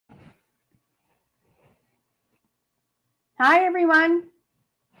Hi, everyone.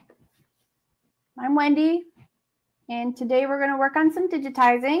 I'm Wendy, and today we're going to work on some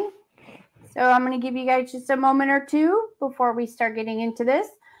digitizing. So I'm going to give you guys just a moment or two before we start getting into this.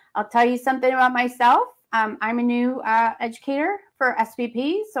 I'll tell you something about myself. I'm a new educator for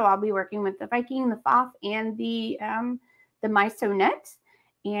SVP, so I'll be working with the Viking, the FOF, and the mySewnet.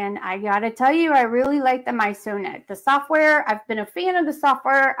 And I got to tell you, I really like the mySewnet. The software, I've been a fan of the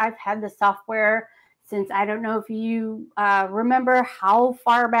software. I've had the software since, I don't know if you remember how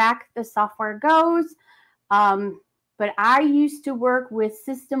far back the software goes, but I used to work with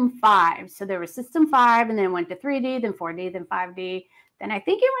System 5. So there was System 5, and then it went to 3D, then 4D, then 5D. Then I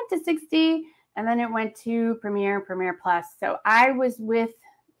think it went to 6D, and then it went to Premiere, Premiere Plus. So I've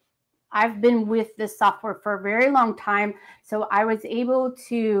been with this software for a very long time. So I was able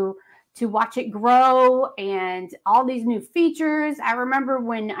to watch it grow and all these new features. I remember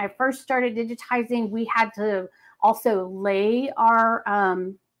when I first started digitizing, we had to also lay our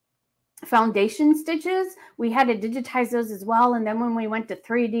foundation stitches. We had to digitize those as well. And then when we went to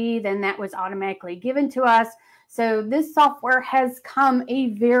 3D, then that was automatically given to us. So this software has come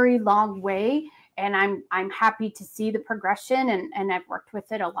a very long way, and I'm happy to see the progression, and I've worked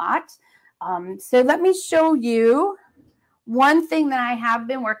with it a lot. So let me show you one thing that I have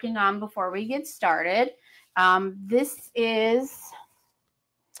been working on before we get started. This is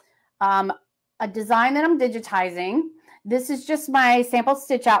a design that I'm digitizing. This is just my sample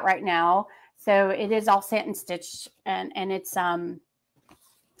stitch out right now. So it is all satin stitched, and it's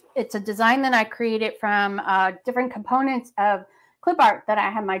a design that I created from different components of clip art that I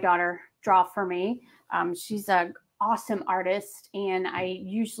had my daughter draw for me. She's an awesome artist, and I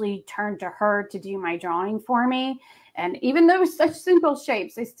usually turn to her to do my drawing for me. And even though it's such simple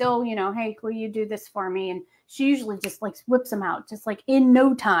shapes, I still, hey, will you do this for me? And she usually just like whips them out just like in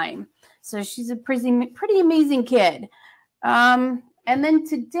no time. So she's a pretty amazing kid. And then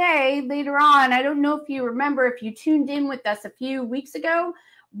today, later on, I don't know if you remember, if you tuned in with us a few weeks ago,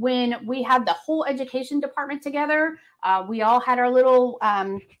 when we had the whole education department together, we all had our little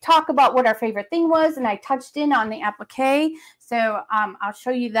talk about what our favorite thing was, and I touched in on the applique. So I'll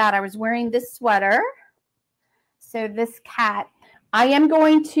show you that. I was wearing this sweater. So this cat, I am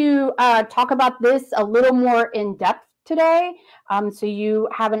going to talk about this a little more in depth today, so you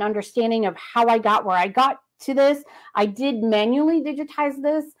have an understanding of how I got where I got to this. I did manually digitize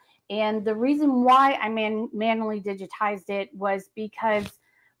this, and the reason why I manually digitized it was because,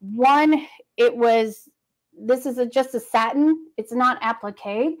 one, this is just a satin. It's not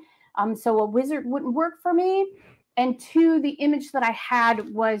applique, so a wizard wouldn't work for me. And two, the image that I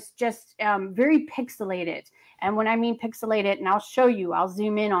had was just very pixelated. And when I mean pixelated, and I'll show you, I'll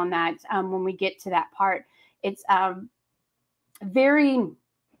zoom in on that when we get to that part. It's a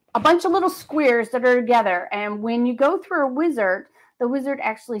bunch of little squares that are together. And when you go through a wizard, the wizard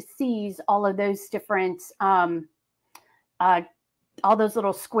actually sees all of those different, all those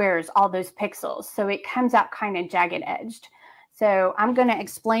little squares, all those pixels. So it comes out kind of jagged edged. So I'm going to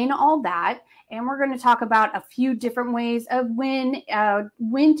explain all that, and we're going to talk about a few different ways of when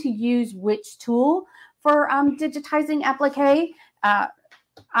to use which tool for digitizing applique.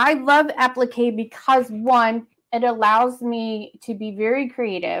 I love applique because, one, it allows me to be very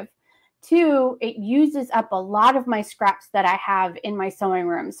creative. Two, it uses up a lot of my scraps that I have in my sewing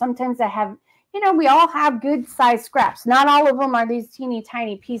room. Sometimes I have, we all have good sized scraps. Not all of them are these teeny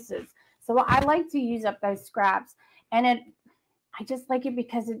tiny pieces. So I like to use up those scraps. And I just like it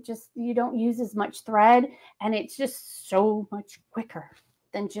because you don't use as much thread, and it's just so much quicker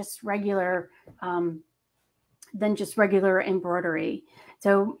than just regular embroidery.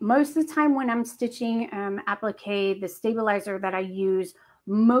 So most of the time when I'm stitching applique, the stabilizer that I use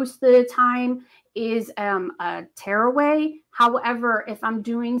most of the time is a tearaway. However, if I'm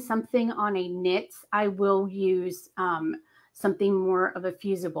doing something on a knit, I will use something more of a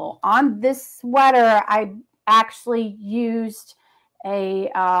fusible. On this sweater, I actually used a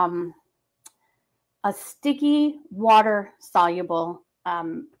sticky water soluble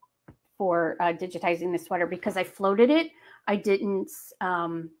for digitizing the sweater because I floated it. I didn't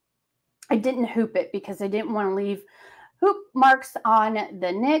hoop it because I didn't want to leave hoop marks on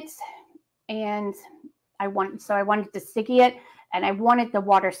the knit, and I wanted to sticky it, and I wanted the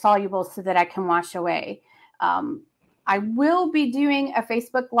water soluble so that I can wash away. I will be doing a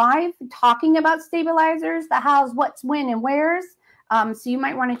Facebook Live talking about stabilizers, the hows, what's, when, and where's. So you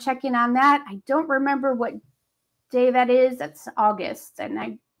might want to check in on that. I don't remember what day that is. That's August,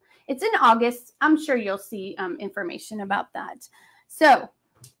 and it's in August. I'm sure you'll see information about that. So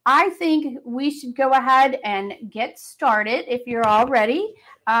I think we should go ahead and get started if you're all ready.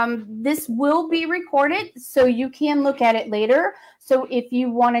 This will be recorded, so you can look at it later. So if you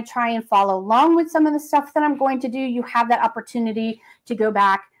want to try and follow along with some of the stuff that I'm going to do, you have that opportunity to go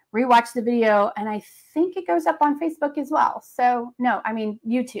back, rewatch the video, and I think it goes up on Facebook as well. So no, I mean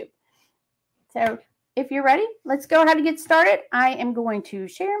YouTube. So if you're ready, let's go ahead and get started. I am going to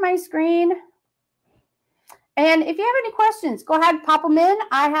share my screen. And if you have any questions, go ahead and pop them in.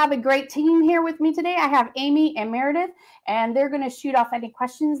 I have a great team here with me today. I have Amy and Meredith, and they're going to shoot off any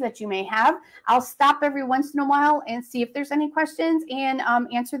questions that you may have. I'll stop every once in a while and see if there's any questions and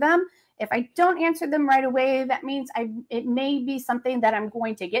answer them. If I don't answer them right away, that means it may be something that I'm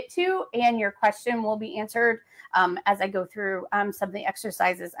going to get to, and your question will be answered as I go through some of the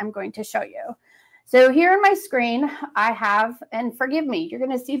exercises I'm going to show you. So here on my screen, I have, and forgive me, you're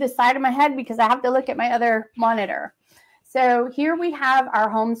going to see the side of my head because I have to look at my other monitor. So here we have our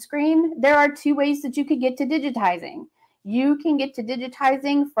home screen. There are two ways that you could get to digitizing. You can get to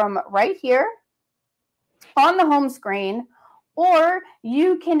digitizing from right here on the home screen, or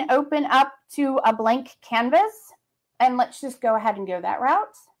you can open up to a blank canvas, and let's just go ahead and go that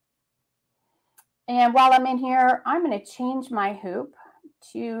route. And while I'm in here, I'm going to change my hoop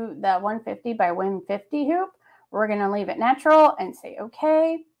to the 150 by 150 hoop. We're going to leave it natural and say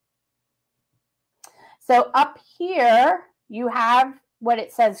okay. So up here you have what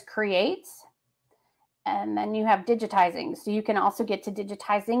it says create, and then you have digitizing. So you can also get to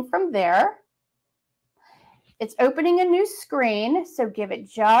digitizing from there. It's opening a new screen, so give it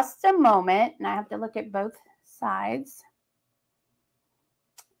just a moment, and I have to look at both sides.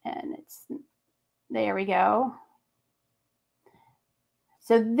 And there we go.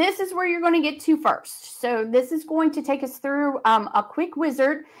 So this is where you're going to get to first. So this is going to take us through a quick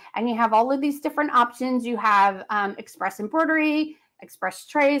wizard, and you have all of these different options. You have Express Embroidery, Express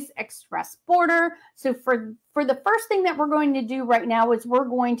Trace, Express Border. So for the first thing that we're going to do right now is we're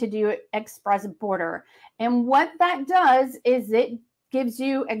going to do Express Border. And what that does is it gives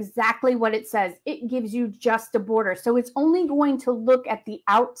you exactly what it says. It gives you just a border. So it's only going to look at the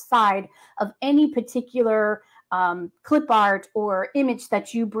outside of any particular clip art or image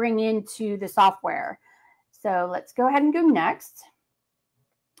that you bring into the software. So let's go ahead and go next.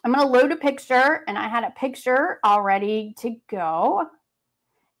 I'm going to load a picture, and I had a picture all ready to go.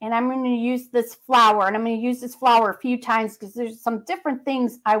 And I'm going to use this flower, and I'm going to use this flower a few times because there's some different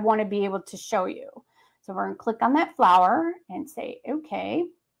things I want to be able to show you. So we're going to click on that flower and say, okay.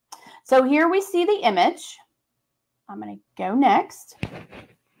 So here we see the image. I'm going to go next.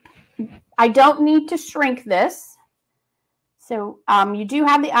 I don't need to shrink this. So you do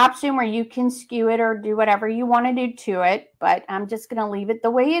have the option where you can skew it or do whatever you want to do to it, but I'm just going to leave it the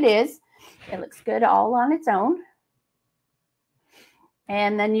way it is. It looks good all on its own.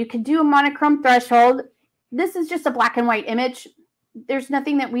 And then you can do a monochrome threshold. This is just a black and white image. There's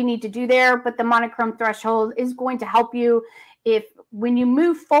nothing that we need to do there, but the monochrome threshold is going to help you if when you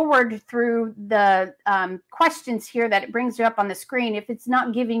move forward through the questions here that it brings you up on the screen, if it's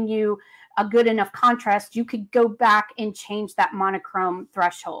not giving you a good enough contrast, you could go back and change that monochrome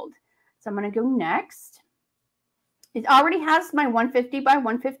threshold. So I'm going to go next. It already has my 150 by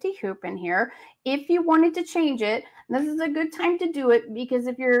 150 hoop in here. If you wanted to change it, this is a good time to do it because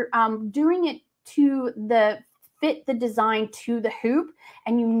if you're doing it to fit the design to the hoop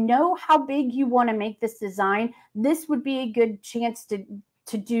and you know how big you want to make this design, this would be a good chance to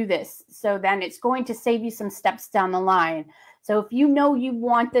do this. So then it's going to save you some steps down the line. So if you know you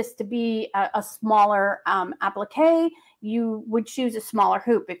want this to be a smaller applique, you would choose a smaller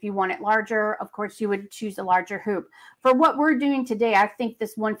hoop. If you want it larger, of course, you would choose a larger hoop. For what we're doing today, I think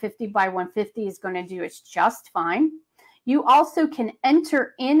this 150 by 150 is going to do it just fine. You also can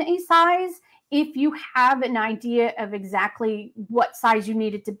enter in a size if you have an idea of exactly what size you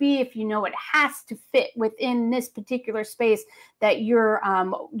need it to be, if you know it has to fit within this particular space that you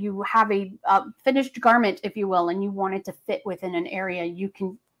have a finished garment, if you will, and you want it to fit within an area, you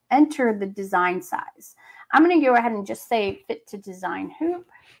can enter the design size. I'm going to go ahead and just say fit to design hoop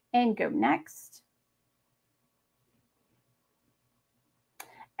and go next.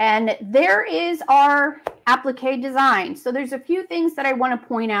 And there is our applique design. So there's a few things that I want to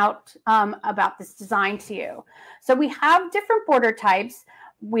point out about this design to you. So we have different border types.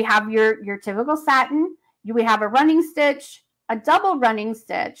 We have your typical satin. We have a running stitch, a double running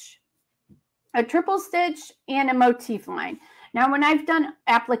stitch, a triple stitch, and a motif line. Now, when I've done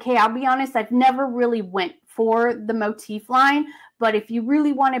applique, I'll be honest, I've never really went for the motif line, but if you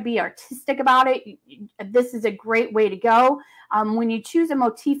really want to be artistic about it, this is a great way to go. When you choose a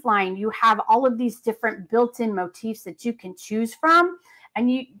motif line, you have all of these different built-in motifs that you can choose from.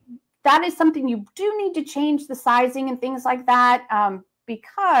 And that is something you do need to change the sizing and things like that,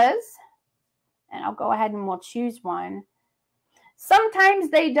 because, and I'll go ahead and we'll choose one. Sometimes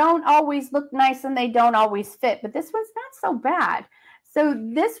they don't always look nice and they don't always fit, but this one's not so bad. So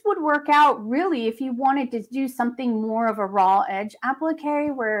this would work out really if you wanted to do something more of a raw edge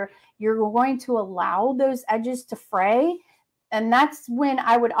applique where you're going to allow those edges to fray. And that's when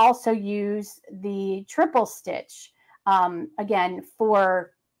I would also use the triple stitch, again,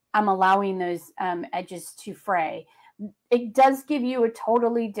 for I'm allowing those edges to fray. It does give you a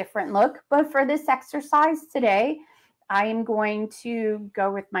totally different look, but for this exercise today, I am going to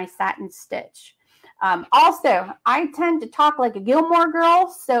go with my satin stitch. Also, I tend to talk like a Gilmore girl,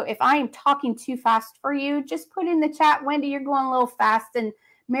 so if I am talking too fast for you, just put in the chat, Wendy, you're going a little fast, and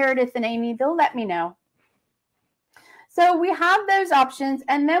Meredith and Amy, they'll let me know. So we have those options,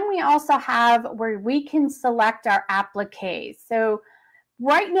 and then we also have where we can select our appliques. So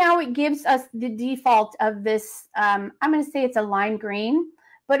right now it gives us the default of this, I'm going to say it's a lime green,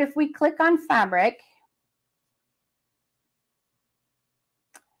 but if we click on fabric,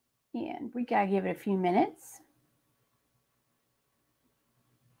 and we got to give it a few minutes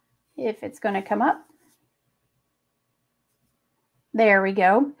if it's going to come up. There we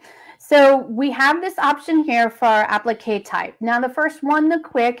go. So we have this option here for our applique type. Now the first one, the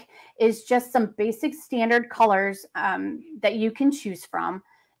quick, is just some basic standard colors that you can choose from.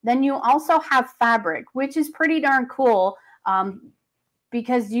 Then you also have fabric, which is pretty darn cool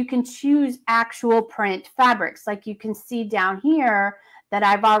because you can choose actual print fabrics. Like you can see down here that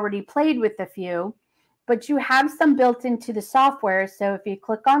I've already played with a few, but you have some built into the software. So if you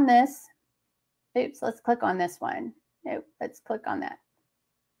click on this, oops, let's click on this one. Nope, let's click on that.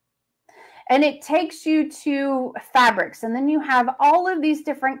 And it takes you to fabrics. And then you have all of these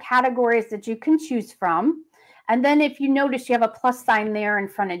different categories that you can choose from. And then if you notice, you have a plus sign there in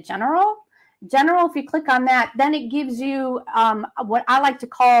front of general. General, if you click on that, then it gives you what I like to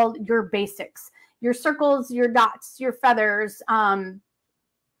call your basics, your circles, your dots, your feathers,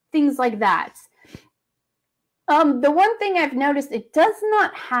 things like that. The one thing I've noticed, it does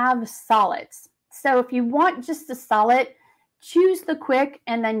not have solids. So if you want just a solid, choose the quick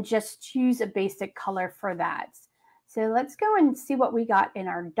and then just choose a basic color for that. So let's go and see what we got in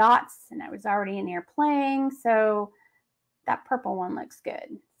our dots. And I was already in here playing. So that purple one looks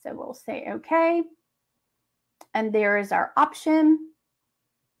good. So we'll say okay. And there is our option.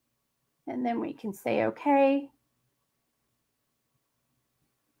 And then we can say okay.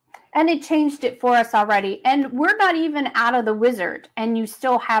 And it changed it for us already. And we're not even out of the wizard. And you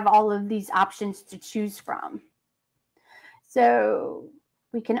still have all of these options to choose from. So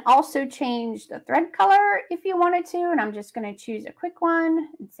we can also change the thread color if you wanted to. And I'm just going to choose a quick one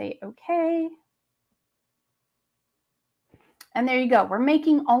and say okay. And there you go. We're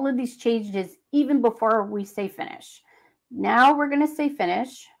making all of these changes even before we say finish. Now we're going to say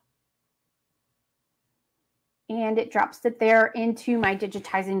finish. And it drops it there into my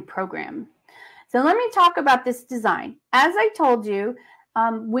digitizing program. So let me talk about this design. As I told you,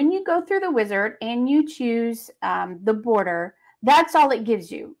 when you go through the wizard and you choose the border, that's all it gives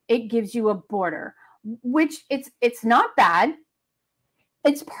you. It gives you a border, which it's not bad.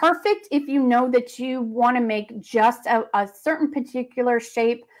 It's perfect if you know that you want to make just a certain particular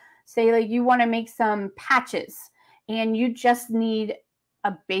shape. Say like you want to make some patches and you just need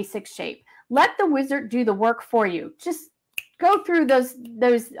a basic shape. Let the wizard do the work for you. Just go through those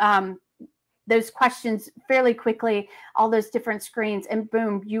questions fairly quickly, all those different screens, and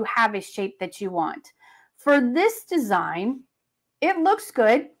boom, you have a shape that you want. For this design, it looks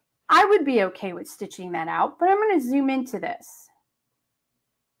good. I would be okay with stitching that out, but I'm going to zoom into this.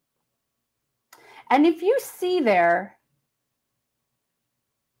 And if you see there,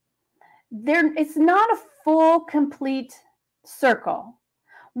 it's not a full, complete circle,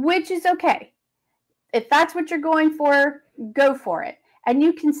 which is okay. If that's what you're going for, go for it. And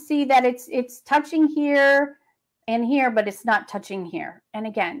you can see that it's touching here and here, but it's not touching here. And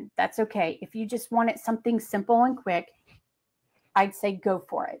again, that's okay. If you just wanted something simple and quick, I'd say go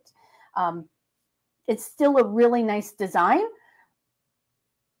for it. It's still a really nice design,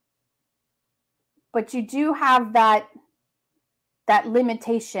 but you do have that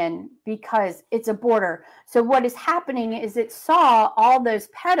limitation because it's a border. So what is happening is it saw all those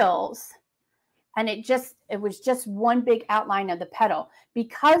petals and it was just one big outline of the petal.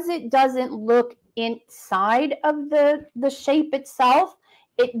 Because it doesn't look inside of the shape itself,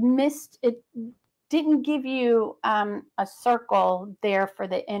 it didn't give you a circle there for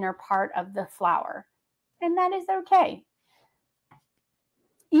the inner part of the flower. And that is okay.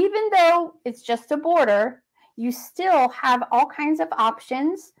 Even though it's just a border, you still have all kinds of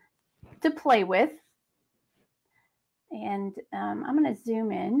options to play with. And I'm going to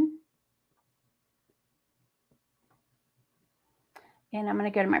zoom in. And I'm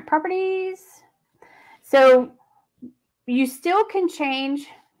going to go to my properties. So you still can change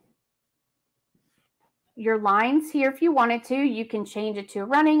your lines here if you wanted to. You can change it to a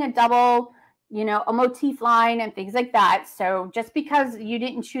running, a double, you know, a motif line and things like that. So just because you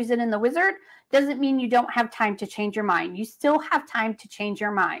didn't choose it in the wizard doesn't mean you don't have time to change your mind. You still have time to change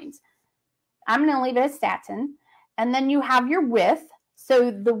your minds. I'm going to leave it as satin. And then you have your width.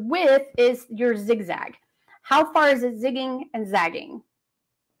 So the width is your zigzag. How far is it zigging and zagging?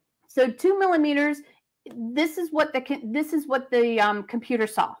 So 2 millimeters. This is what the computer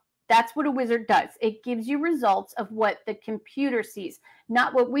saw. That's what a wizard does. It gives you results of what the computer sees,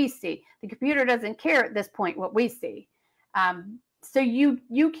 not what we see. The computer doesn't care at this point what we see. So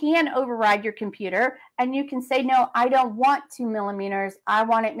you can override your computer and you can say, no, I don't want 2 millimeters. I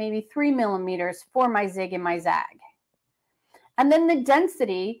want it maybe 3 millimeters for my zig and my zag. And then the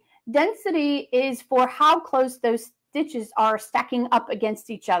density. Density is for how close those stitches are stacking up against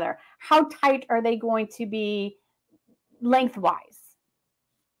each other. How tight are they going to be lengthwise?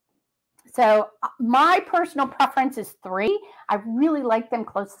 So my personal preference is 3. I really like them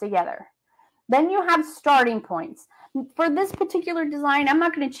close together. Then you have starting points. For this particular design, I'm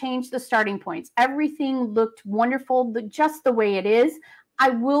not going to change the starting points. Everything looked wonderful just the way it is. I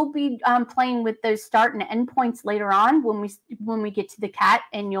will be playing with those start and end points later on when we get to the cat,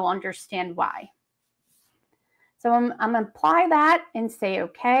 and you'll understand why. So I'm going to apply that and say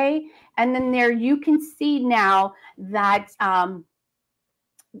okay. And then there you can see now that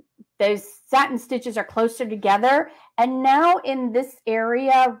those satin stitches are closer together. And now in this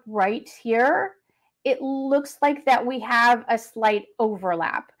area right here, it looks like that we have a slight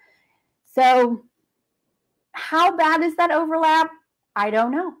overlap. So how bad is that overlap? I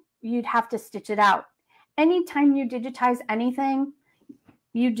don't know. You'd have to stitch it out. Anytime you digitize anything,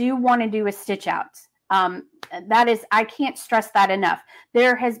 you do want to do a stitch out. That is, I can't stress that enough.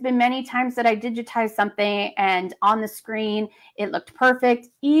 There has been many times that I digitized something and on the screen, it looked perfect.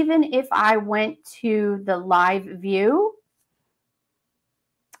 Even if I went to the live view,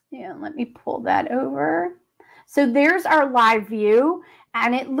 yeah, let me pull that over. So there's our live view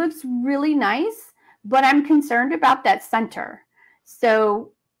and it looks really nice, but I'm concerned about that center.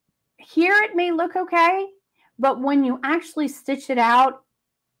 So here it may look okay, but when you actually stitch it out,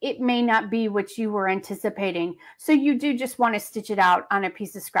 it may not be what you were anticipating. So you do just want to stitch it out on a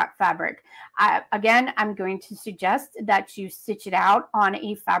piece of scrap fabric. Again, I'm going to suggest that you stitch it out on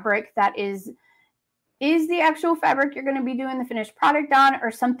a fabric that is the actual fabric you're going to be doing the finished product on,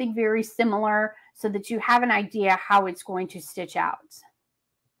 or something very similar so that you have an idea how it's going to stitch out.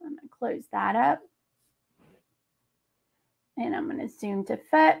 I'm going to close that up. And I'm going to zoom to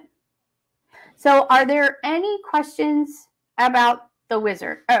fit. So are there any questions about the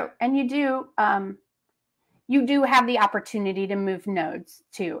wizard? Oh, and you do have the opportunity to move nodes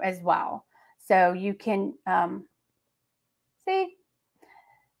too as well. So you can see.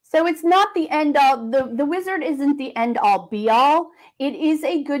 So it's not the end all. The wizard isn't the end all be all. It is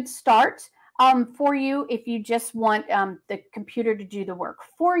a good start for you if you just want the computer to do the work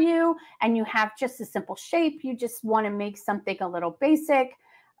for you, and you have just a simple shape. You just want to make something a little basic.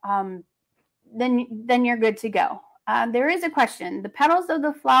 Then you're good to go. There is a question. The petals of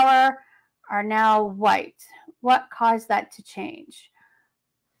the flower are now white. What caused that to change?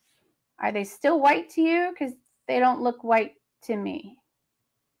 Are they still white to you? Because they don't look white to me.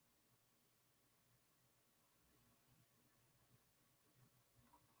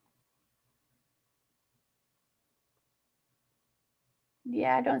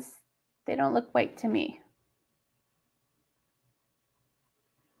 Yeah, they don't look white to me.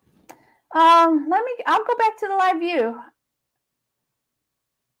 I'll go back to the live view.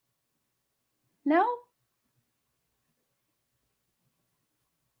 No?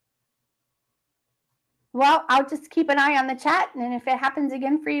 Well, I'll just keep an eye on the chat, and if it happens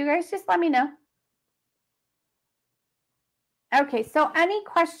again for you guys, just let me know. Okay, so any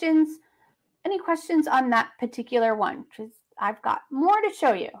questions on that particular one? Because I've got more to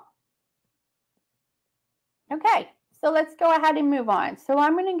show you. Okay, so let's go ahead and move on. So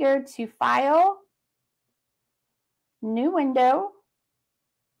I'm going to go to File, New Window,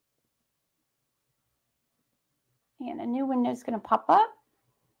 and a new window is going to pop up.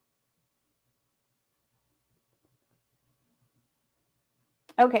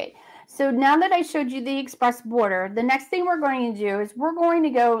 Okay, so now that I showed you the express border, the next thing we're going to do is we're going to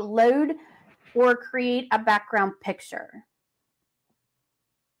go load or create a background picture.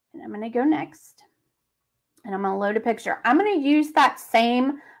 And I'm going to go next. And I'm going to load a picture. I'm going to use that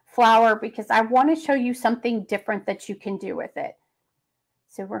same flower because I want to show you something different that you can do with it.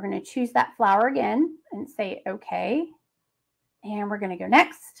 So we're going to choose that flower again and say, okay. And we're going to go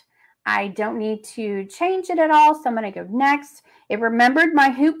next. I don't need to change it at all, so I'm going to go next. It remembered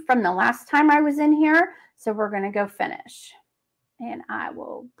my hoop from the last time I was in here, so we're going to go finish. And I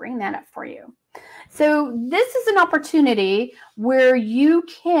will bring that up for you. So this is an opportunity where you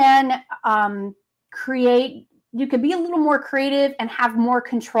can create, you could be a little more creative and have more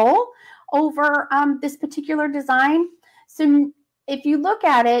control over this particular design. So if you look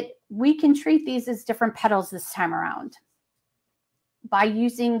at it, we can treat these as different petals this time around by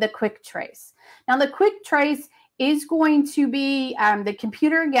using the quick trace. Now the quick trace is going to be, the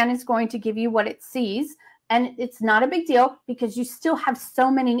computer again is going to give you what it sees, and it's not a big deal because you still have so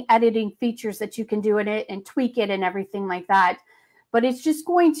many editing features that you can do in it and tweak it and everything like that. But it's just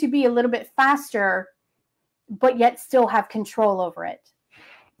going to be a little bit faster, but yet still have control over it.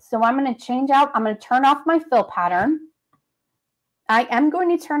 So I'm going to change out, I'm going to turn off my fill pattern. I am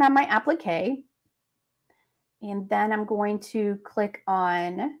going to turn on my applique. And then I'm going to click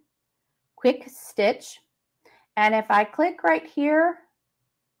on Quick Stitch. And if I click right here,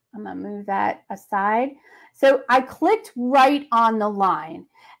 I'm going to move that aside. So I clicked right on the line.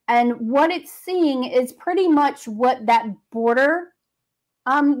 And what it's seeing is pretty much what that border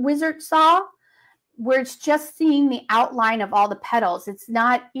wizard saw, where it's just seeing the outline of all the petals. It's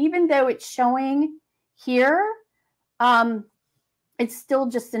not, even though it's showing here, it's still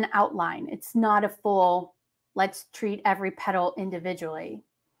just an outline. It's not a full, let's treat every petal individually.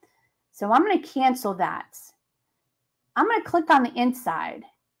 So I'm going to cancel that. I'm going to click on the inside,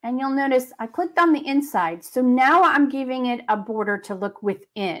 and you'll notice I clicked on the inside. So now I'm giving it a border to look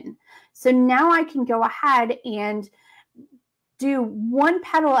within. So now I can go ahead and do one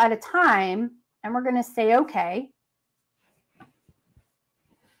petal at a time, and we're going to say, okay.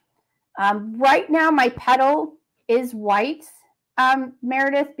 Right now my petal is white,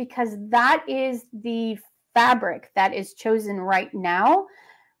 Meredith, because that is the fabric that is chosen right now,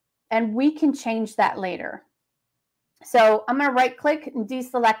 and we can change that later. So I'm going to right click and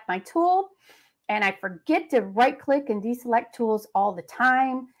deselect my tool, and I forget to right click and deselect tools all the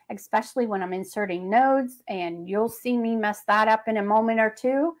time, especially when I'm inserting nodes, and you'll see me mess that up in a moment or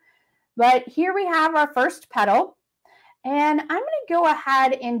two. But here we have our first petal, and I'm going to go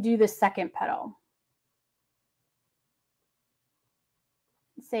ahead and do the second petal.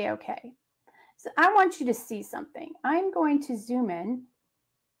 Say okay. So I want you to see something. I'm going to zoom in,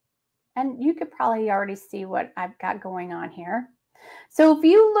 and you could probably already see what I've got going on here. So if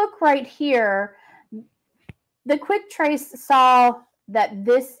you look right here, the quick trace saw that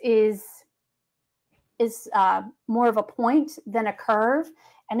this is more of a point than a curve.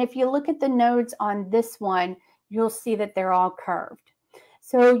 And if you look at the nodes on this one, you'll see that they're all curved.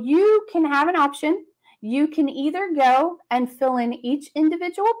 So you can have an option. You can either go and fill in each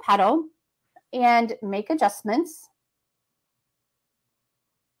individual petal and make adjustments,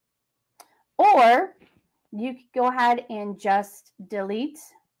 or you could go ahead and just delete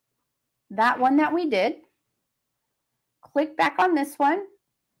that one that we did. Click back on this one.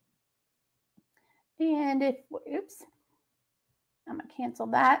 And if, oops, I'm going to cancel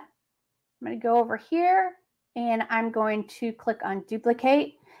that. I'm going to go over here, and I'm going to click on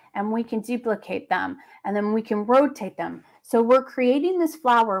duplicate, and we can duplicate them, and then we can rotate them. So we're creating this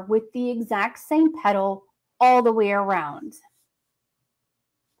flower with the exact same petal all the way around.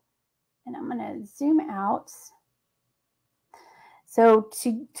 And I'm going to zoom out. So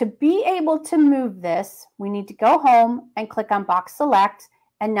to be able to move this, we need to go home and click on box select,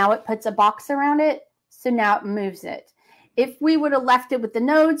 and now it puts a box around it. So now it moves it. If we would have left it with the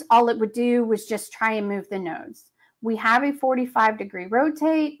nodes, all it would do was just try and move the nodes. We have a 45-degree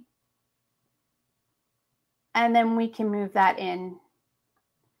rotate, and then we can move that in.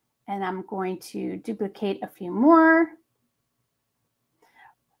 And I'm going to duplicate a few more.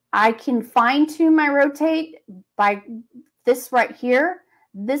 I can fine tune my rotate by this right here,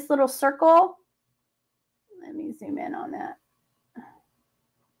 this little circle. Let me zoom in on that.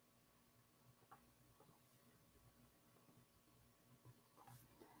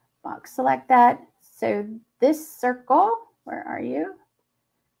 Box select that. So this circle, where are you?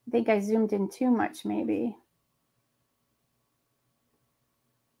 I think I zoomed in too much maybe.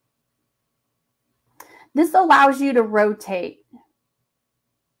 This allows you to rotate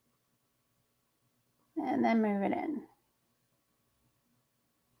and then move it in.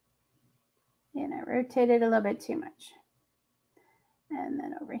 And I rotated a little bit too much. And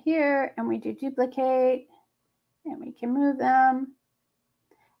then over here, and we do duplicate, and we can move them.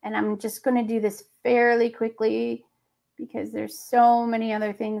 And I'm just going to do this fairly quickly because there's so many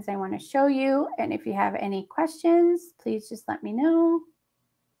other things I want to show you. And if you have any questions, please just let me know.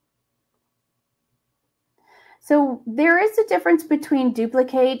 So there is a difference between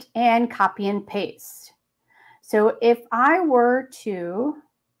duplicate and copy and paste. So if I were to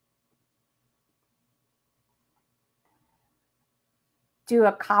do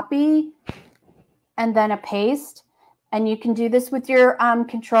a copy and then a paste, and you can do this with your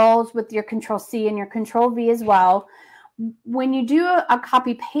controls, with your Control-C and your Control-V as well. When you do a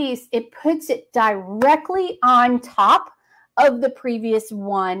copy paste, it puts it directly on top of the previous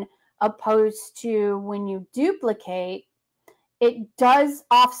one, opposed to when you duplicate, it does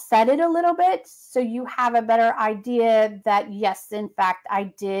offset it a little bit, so you have a better idea that yes, in fact,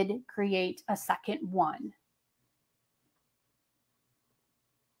 I did create a second one.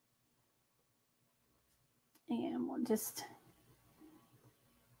 And we'll just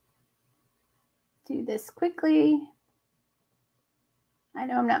do this quickly. I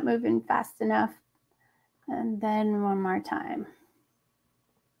know I'm not moving fast enough. And then one more time.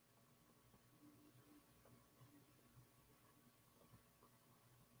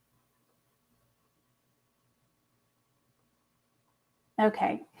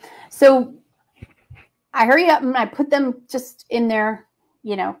 Okay, so I hurry up and I put them just in there,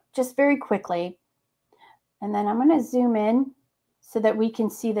 you know, just very quickly. And then I'm going to zoom in so that we can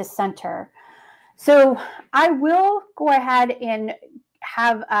see the center. So I will go ahead and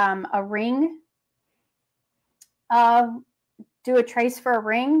have a ring, do a trace for a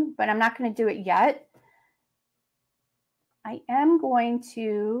ring, but I'm not going to do it yet. I am going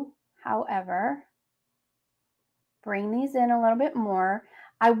to, however, bring these in a little bit more.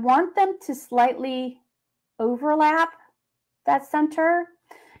 I want them to slightly overlap that center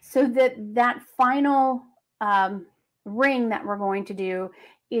so that that final ring that we're going to do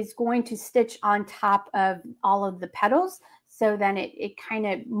is going to stitch on top of all of the petals. So then it kind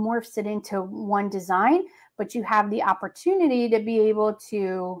of morphs it into one design, but you have the opportunity to be able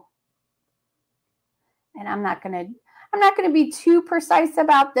to, and I'm not going to be too precise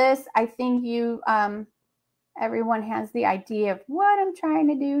about this. I think you, everyone has the idea of what I'm trying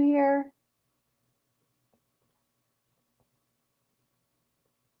to do here.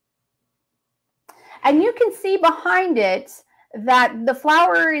 And you can see behind it that the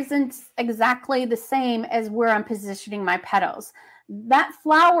flower isn't exactly the same as where I'm positioning my petals. That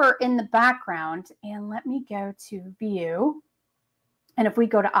flower in the background, and let me go to view. And if we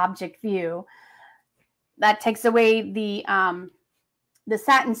go to object view, that takes away the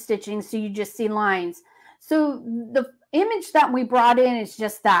satin stitching, so you just see lines. So the image that we brought in is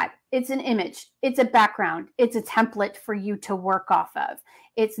just that. It's an image. It's a background. It's a template for you to work off of.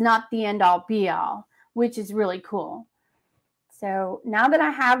 It's not the end all be all, which is really cool. So now that I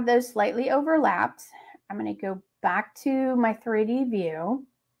have those slightly overlapped, I'm going to go back to my 3D view.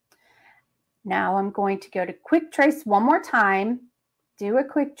 Now I'm going to go to quick trace one more time, do a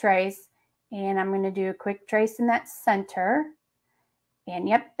quick trace, and I'm going to do a quick trace in that center. And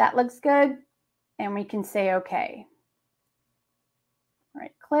yep, that looks good. And we can say okay.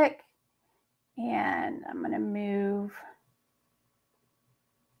 Right click, and I'm going to move.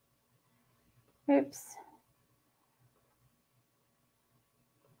 Oops.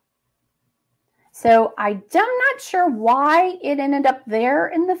 So I'm not sure why it ended up there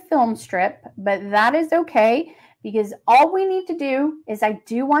in the film strip, but that is okay, because all we need to do is, I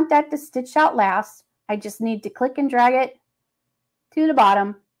do want that to stitch out last. I just need to click and drag it to the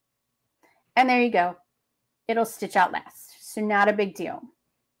bottom, and there you go. It'll stitch out last. So not a big deal.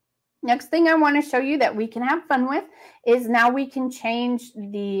 Next thing I want to show you that we can have fun with is now we can change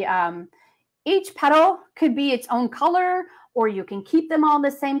the, each petal could be its own color, or you can keep them all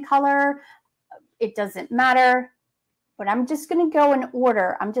the same color. It doesn't matter, but I'm just going to go in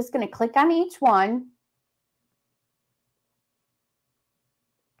order. I'm just going to click on each one,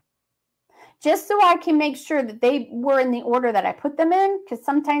 just so I can make sure that they were in the order that I put them in, because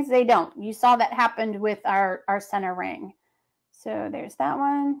sometimes they don't. You saw that happened with our center ring. So there's that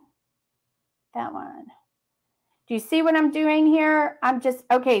one, that one. Do you see what I'm doing here? I'm just,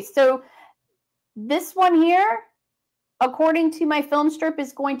 okay, so this one here, according to my film strip,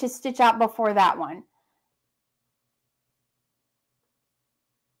 is going to stitch out before that one.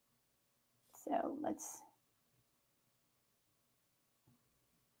 So let's,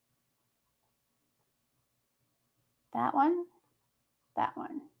 that one, that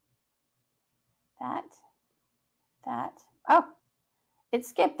one, that. Oh, it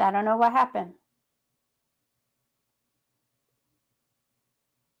skipped. I don't know what happened.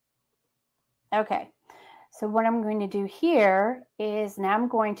 Okay, so what I'm going to do here is now I'm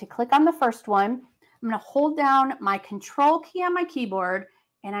going to click on the first one, I'm going to hold down my control key on my keyboard,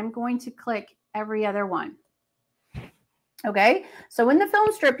 and I'm going to click every other one. Okay, so in the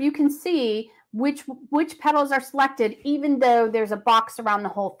film strip, you can see which petals are selected, even though there's a box around the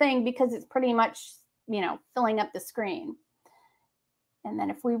whole thing, because it's pretty much, you know, filling up the screen. And then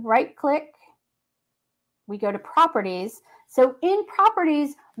if we right click, we go to properties. So in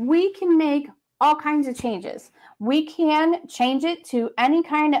properties, we can make all kinds of changes. We can change it to any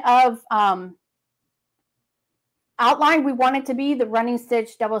kind of outline we want it to be, the running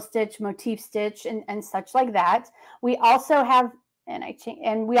stitch, double stitch, motif stitch, and such like that. We also have,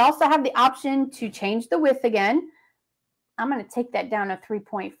 we also have the option to change the width again. I'm going to take that down to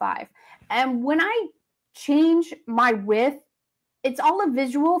 3.5. And when I change my width, it's all a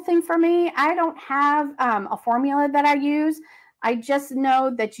visual thing for me. I don't have a formula that I use. I just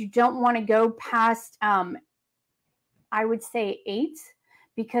know that you don't want to go past, I would say 8.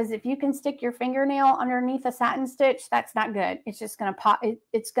 Because if you can stick your fingernail underneath a satin stitch, that's not good. It's just going to pop.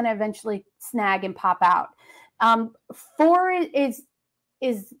 It's going to eventually snag and pop out. 4 is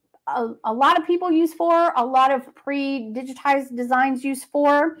a lot of people use 4. A lot of pre-digitized designs use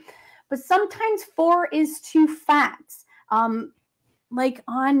 4. But sometimes 4 is too fat. Like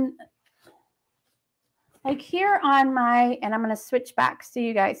here on my, and I'm going to switch back so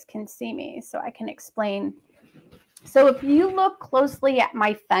you guys can see me so I can explain. So if you look closely at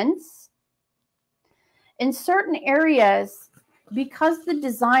my fence, in certain areas, because the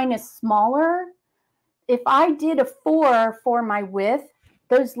design is smaller, if I did a 4 for my width,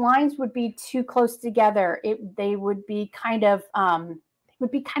 those lines would be too close together. They would be kind of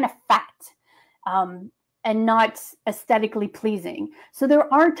fat and not aesthetically pleasing. So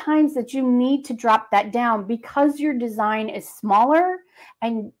there are times that you need to drop that down because your design is smaller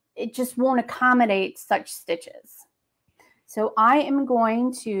and it just won't accommodate such stitches. So I am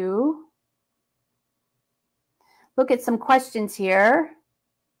going to look at some questions here.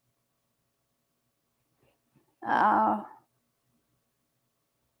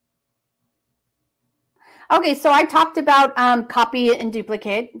 Okay, so I talked about copy and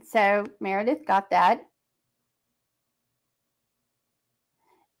duplicate. So Meredith got that.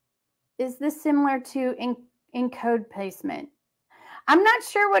 Is this similar to encode placement? I'm not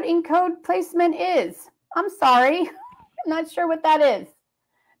sure what encode placement is. I'm sorry. I'm not sure what that is,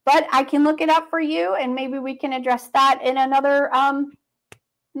 but I can look it up for you, and maybe we can address that in another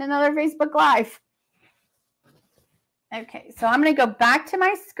Facebook Live. Okay, so I'm going to go back to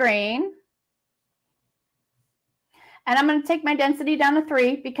my screen, and I'm going to take my density down to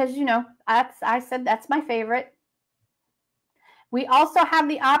 3 because, you know, I said that's my favorite. We also have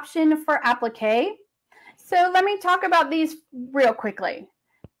the option for applique. So let me talk about these real quickly.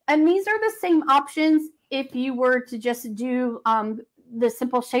 And these are the same options if you were to just do the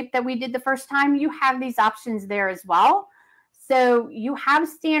simple shape that we did the first time. You have these options there as well. So you have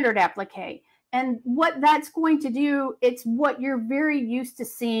standard applique. And what that's going to do, it's what you're very used to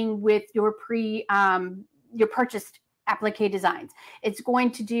seeing with your purchased applique designs. It's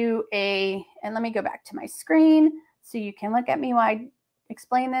going to do and let me go back to my screen so you can look at me while I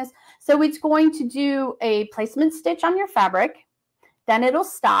explain this. So it's going to do a placement stitch on your fabric, then it'll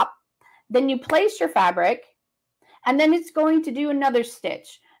stop, then you place your fabric, and then it's going to do another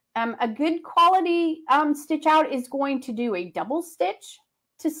stitch. A good quality stitch out is going to do a double stitch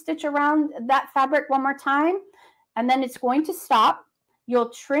to stitch around that fabric one more time, and then it's going to stop. You'll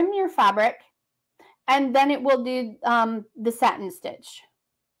trim your fabric, and then it will do the satin stitch.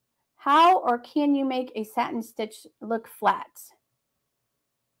 How or can you make a satin stitch look flat?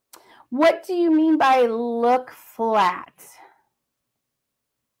 What do you mean by look flat?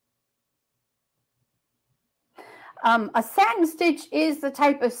 A satin stitch is the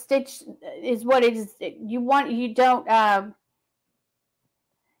type of stitch, is what it is. You don't,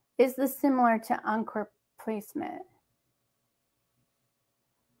 is this similar to encore placement?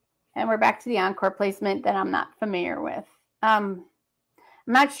 And we're back to the encore placement that I'm not familiar with. I'm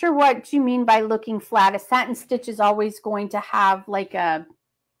not sure what you mean by looking flat. A satin stitch is always going to have like a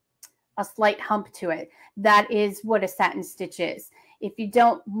slight hump to it. That is what a satin stitch is. If you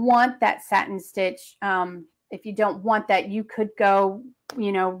don't want that satin stitch, if you don't want that, you could go,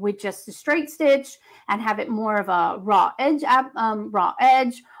 you know, with just a straight stitch and have it more of a raw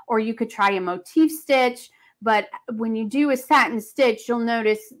edge, or you could try a motif stitch. But when you do a satin stitch, you'll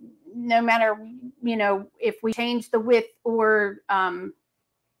notice no matter, you know, if we change the width or the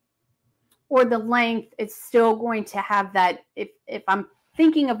length, it's still going to have that, if I'm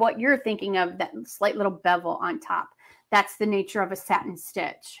thinking of what you're thinking of, that slight little bevel on top. That's the nature of a satin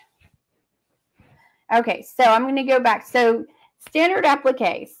stitch. Okay, so I'm going to go back. So Standard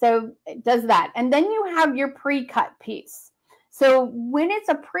applique, so it does that. And then you have your pre-cut piece. So when it's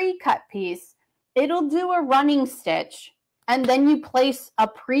a pre-cut piece, it'll do a running stitch, and then you place a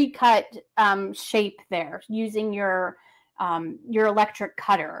pre-cut shape there using your electric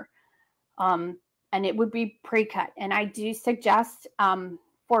cutter. And it would be pre-cut. And I do suggest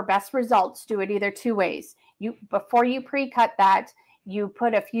for best results, do it either two ways. Before you pre-cut that, you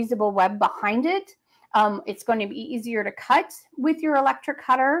put a fusible web behind it. It's going to be easier to cut with your electric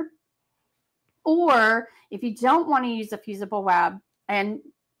cutter. Or if you don't want to use a fusible web, and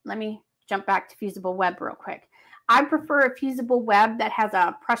let me jump back to fusible web real quick. I prefer a fusible web that has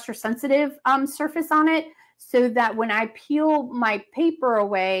a pressure sensitive surface on it, so that when I peel my paper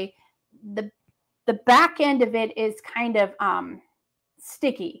away, the back end of it is kind of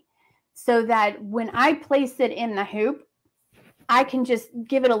sticky, so that when I place it in the hoop, I can just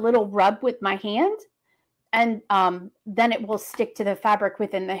give it a little rub with my hand, and then it will stick to the fabric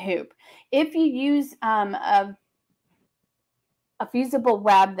within the hoop. If you use a fusible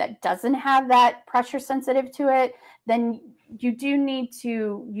web that doesn't have that pressure sensitive to it, then you do need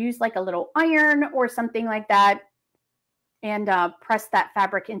to use like a little iron or something like that and press that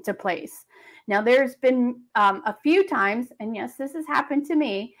fabric into place. Now, there's been a few times, and yes, this has happened to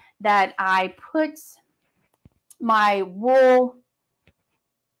me, that I put my wool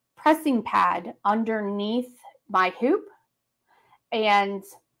pressing pad underneath my hoop and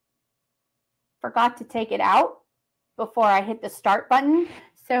forgot to take it out before I hit the start button.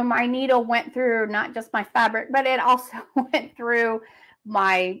 So my needle went through not just my fabric, but it also went through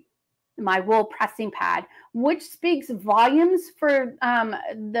my wool pressing pad, which speaks volumes for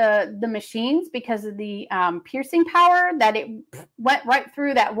the machines because of the piercing power that it went right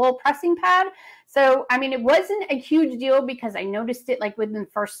through that wool pressing pad. So, I mean, it wasn't a huge deal because I noticed it like within the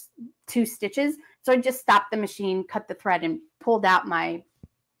first 2 stitches. So I just stopped the machine, cut the thread, and pulled out my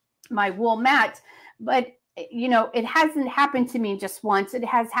wool mat. But, you know, it hasn't happened to me just once. It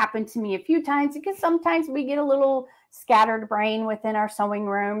has happened to me a few times because sometimes we get a little scattered brain within our sewing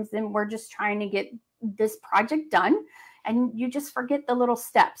rooms and we're just trying to get this project done and you just forget the little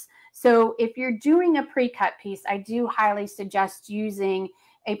steps. So if you're doing a pre-cut piece, I do highly suggest using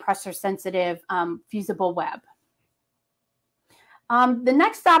a pressure sensitive fusible web. The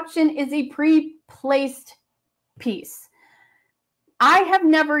next option is a pre-placed piece. I have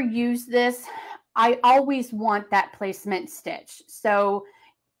never used this. I always want that placement stitch. So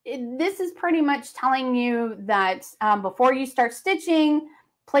this is pretty much telling you that before you start stitching,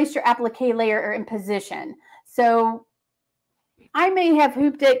 place your applique layer in position. So I may have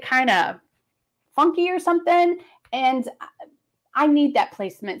hooped it kind of funky or something, and I need that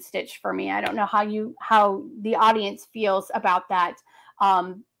placement stitch for me. I don't know how the audience feels about that,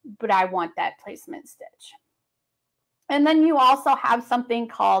 but I want that placement stitch. And then you also have something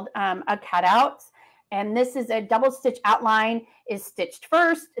called a cutout. And this is a double stitch outline is stitched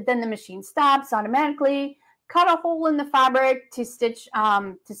first, then the machine stops automatically, cut a hole in the fabric to stitch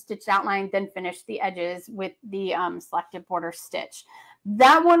the outline, then finish the edges with the selected border stitch.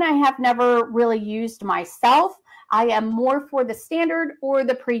 That one I have never really used myself. I am more for the standard or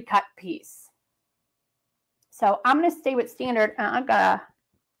the pre-cut piece. So I'm going to stay with standard. I've got a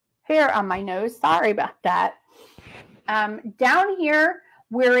hair on my nose. Sorry about that. Down here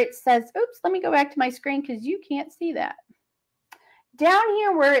where it says, oops, let me go back to my screen because you can't see that. Down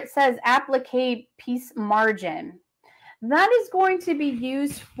here where it says applique piece margin, that is going to be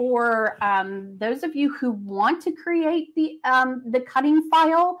used for those of you who want to create the cutting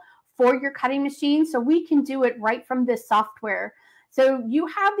file for your cutting machine. So we can do it right from this software. So you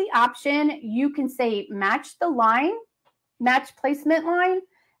have the option, you can say match the line, match placement line,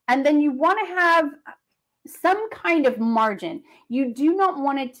 and then you want to have some kind of margin. You do not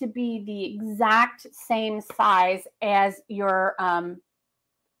want it to be the exact same size as your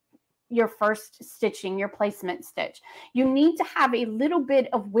first stitching, your placement stitch. You need to have a little bit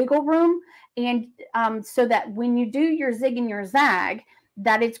of wiggle room, and so that when you do your zig and your zag,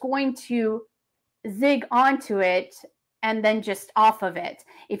 that it's going to zig onto it and then just off of it.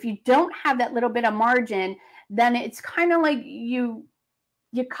 If you don't have that little bit of margin, then it's kind of like you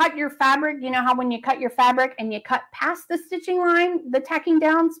cut your fabric. You know how when you cut your fabric and you cut past the stitching line, the tacking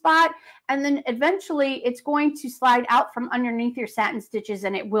down spot, and then eventually it's going to slide out from underneath your satin stitches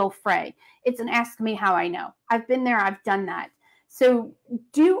and it will fray. It's an ask me how I know. I've been there, I've done that. So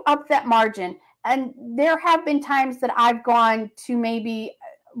do up that margin. And there have been times that I've gone to maybe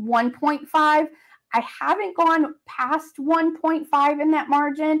 1.5. I haven't gone past 1.5 in that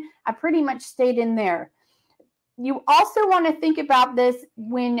margin. I pretty much stayed in there. You also want to think about this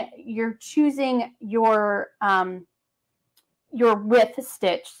when you're choosing your your width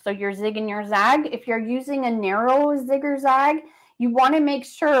stitch, so your zig and your zag. If you're using a narrow zig or zag, you want to make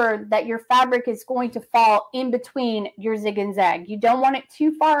sure that your fabric is going to fall in between your zig and zag. You don't want it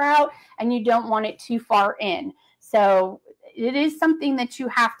too far out and you don't want it too far in. So it is something that you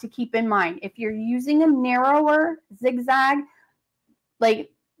have to keep in mind. If you're using a narrower zigzag,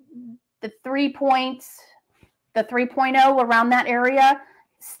 like the 3.0 around that area,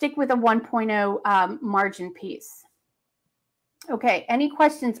 stick with a 1.0 margin piece. Okay, any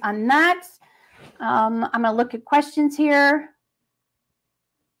questions on that? I'm going to look at questions here.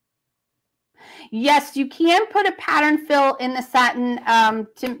 Yes, you can put a pattern fill in the satin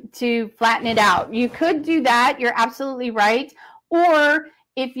to flatten it out. You could do that. You're absolutely right. Or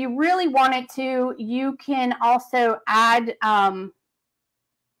if you really wanted to, you can also add a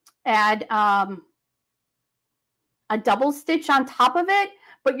double stitch on top of it,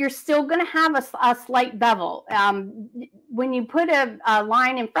 but you're still going to have a slight bevel. When you put a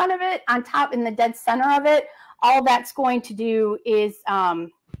line in front of it, on top in the dead center of it, all that's going to do is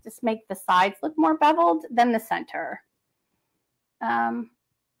just make the sides look more beveled than the center. Can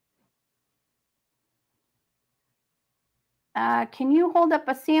you hold up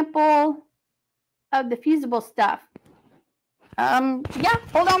a sample of the fusible stuff? Yeah,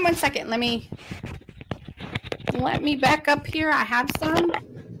 hold on one second. Let me back up here. I have some.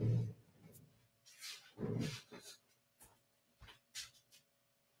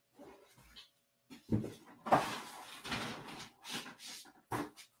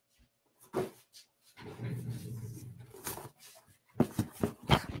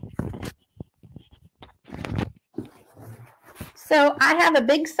 So I have a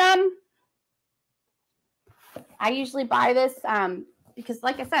big sum. I usually buy this because,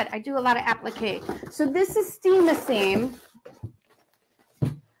 like I said, I do a lot of applique. So this is Steam the Seam.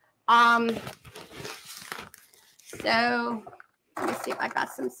 So let me see if I got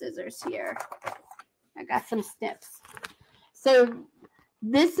some scissors here. I got some snips. So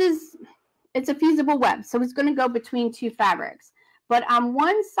this is, it's a fusible web. So it's going to go between two fabrics. But on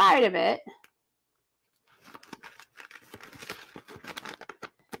one side of it,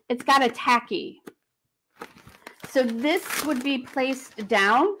 it's got a tacky. So this would be placed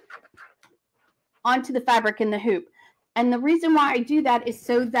down onto the fabric in the hoop. And the reason why I do that is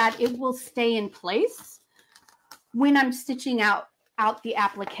so that it will stay in place when I'm stitching out the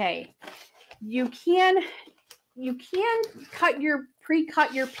applique. You can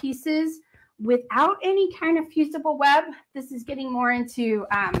pre-cut your pieces without any kind of fusible web. This is getting more into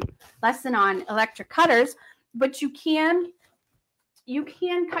lesson on electric cutters, but you can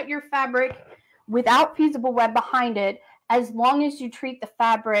cut your fabric without fusible web behind it, as long as you treat the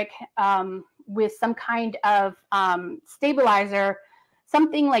fabric with some kind of stabilizer,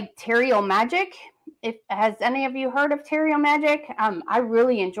 something like Terrio Magic. Has any of you heard of Terrio Magic? I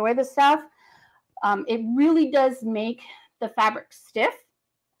really enjoy the stuff. It really does make the fabric stiff,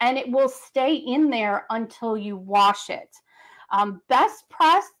 and it will stay in there until you wash it. Best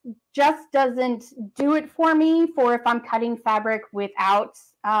press just doesn't do it for me for if I'm cutting fabric without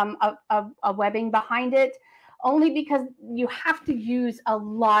a webbing behind it, only because you have to use a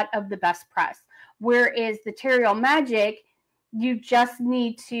lot of the best press. Whereas the Terrio Magic, you just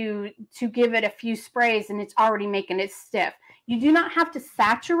need to give it a few sprays and it's already making it stiff. You do not have to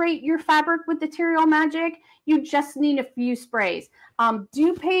saturate your fabric with the Terrio Magic. You just need a few sprays.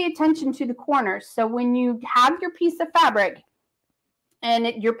 Do pay attention to the corners. So when you have your piece of fabric and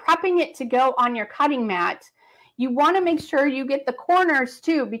you're prepping it to go on your cutting mat, you want to make sure you get the corners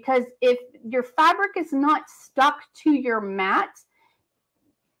too, because if your fabric is not stuck to your mat,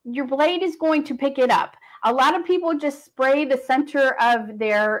 your blade is going to pick it up. A lot of people just spray the center of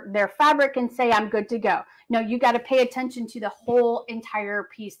their fabric and say, I'm good to go. No, you got to pay attention to the whole entire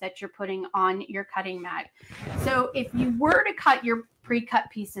piece that you're putting on your cutting mat. So if you were to cut your pre-cut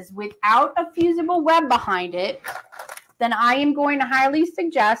pieces without a fusible web behind it, then I am going to highly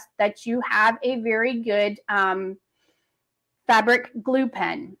suggest that you have a very good fabric glue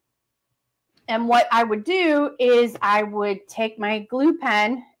pen. And what I would do is I would take my glue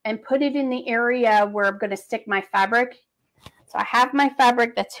pen and put it in the area where I'm going to stick my fabric. So I have my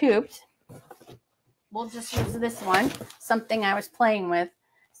fabric that's hooped. We'll just use this one, something I was playing with.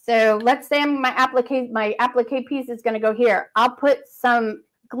 So let's say my applique piece is going to go here. I'll put some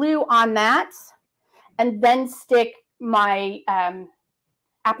glue on that and then stick my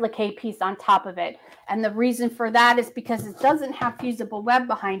applique piece on top of it. And the reason for that is because it doesn't have fusible web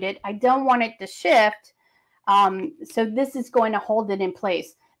behind it. I don't want it to shift. So this is going to hold it in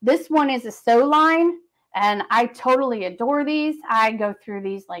place. This one is a sew line, And I totally adore these. I go through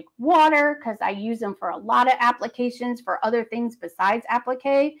these like water because I use them for a lot of applications for other things besides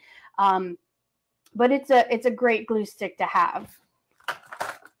applique. But it's a great glue stick to have.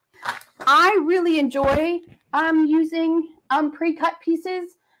 I really enjoy using pre-cut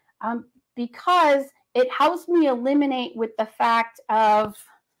pieces because it helps me eliminate with the fact of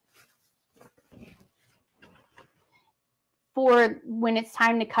for when it's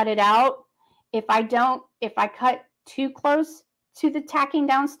time to cut it out. If I cut too close to the tacking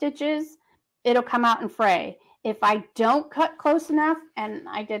down stitches, it'll come out and fray. If I don't cut close enough, and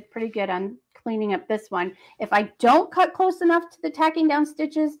I did pretty good on cleaning up this one, if I don't cut close enough to the tacking down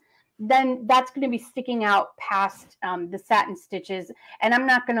stitches, then that's going to be sticking out past the satin stitches, and I'm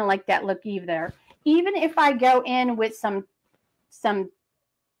not going to like that look either. Even if I go in with some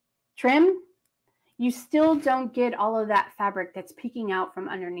trim, you still don't get all of that fabric that's peeking out from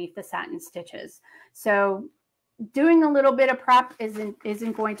underneath the satin stitches. So doing a little bit of prep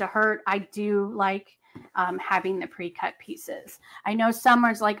isn't going to hurt. I do like having the pre-cut pieces. I know some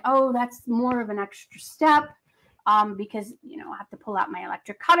are like, oh, that's more of an extra step because, you know, I have to pull out my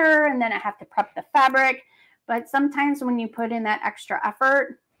electric cutter and then I have to prep the fabric. But sometimes when you put in that extra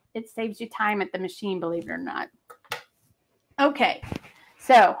effort, it saves you time at the machine, believe it or not. Okay.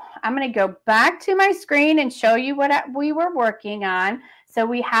 So I'm going to go back to my screen and show you what we were working on. So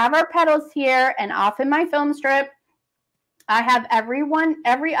we have our petals here, and off in my film strip, I have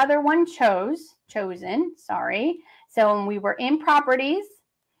every other one chosen. Sorry. So when we were in properties,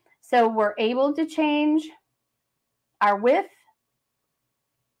 so we're able to change our width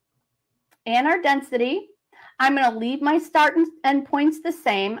and our density. I'm going to leave my start and end points the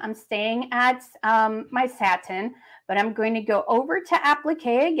same. I'm staying at my satin, but I'm going to go over to applique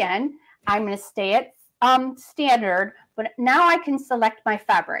again. I'm going to stay at standard, but now I can select my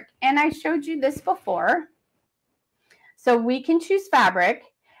fabric. And I showed you this before. So we can choose fabric.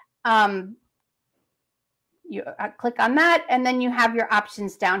 You click on that, and then you have your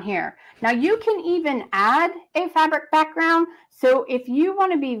options down here. Now you can even add a fabric background. So if you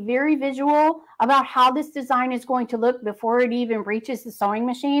want to be very visual about how this design is going to look before it even reaches the sewing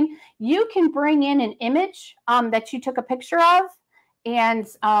machine, you can bring in an image that you took a picture of, and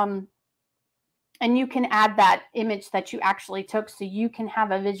you can add that image that you actually took so you can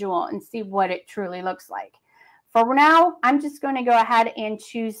have a visual and see what it truly looks like. For now, I'm just going to go ahead and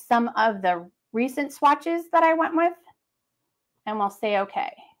choose some of the recent swatches that I went with, and we'll say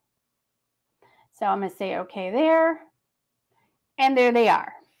okay. So I'm going to say okay there, and there they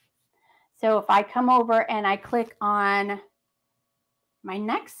are. So if I come over and I click on my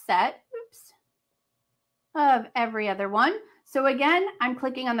next set, of every other one. So again, I'm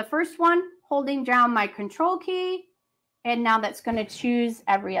clicking on the first one, holding down my control key, and now that's going to choose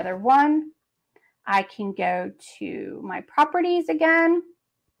every other one. I can go to my properties again,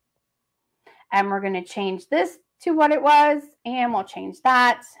 and we're going to change this to what it was, and we'll change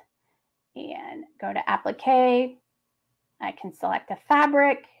that and go to applique. I can select a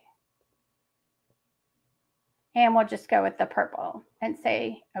fabric, and we'll just go with the purple and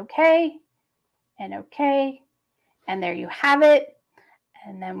say okay and okay, and there you have it.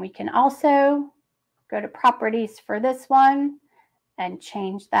 And then we can also go to properties for this one and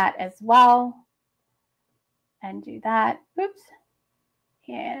change that as well and do that. Oops.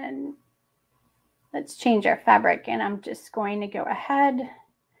 And let's change our fabric, and I'm just going to go ahead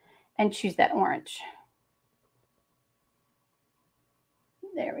and choose that orange.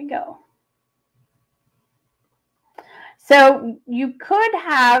 There we go. So you could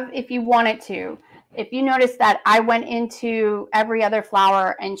have, if you wanted to, if you notice that I went into every other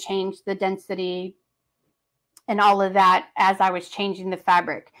flower and changed the density and all of that as I was changing the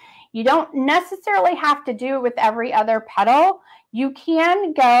fabric. You don't necessarily have to do it with every other petal. You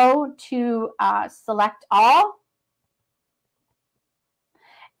can go to select all.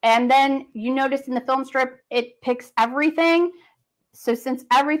 And then you notice in the film strip, it picks everything. So since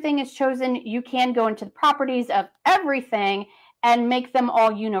everything is chosen, you can go into the properties of everything and make them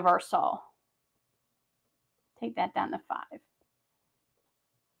all universal. Take that down to 5.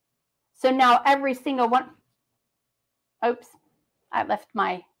 So now every single one, oops, I left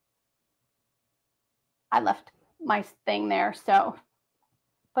my thing there. So,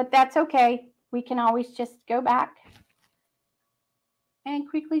 but that's okay. We can always just go back and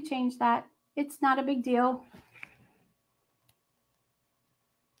quickly change that. It's not a big deal.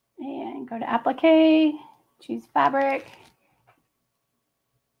 And go to applique, choose fabric,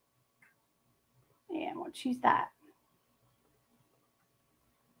 and we'll choose that.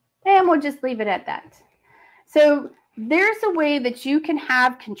 And we'll just leave it at that. So there's a way that you can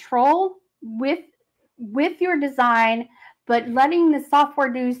have control with with your design, but letting the software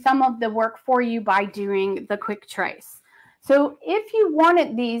do some of the work for you by doing the quick trace. So if you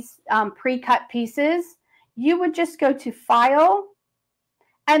wanted these pre-cut pieces, you would just go to File,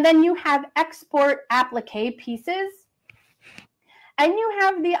 and then you have Export Appliqué Pieces. And you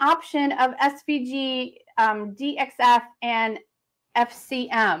have the option of SVG, DXF, and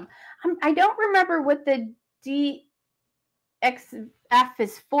FCM. I don't remember what the DXF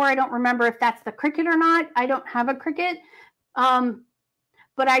is for. I don't remember if that's the Cricut or not. I don't have a Cricut.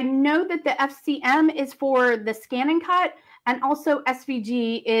 But I know that the FCM is for the scan and cut, and also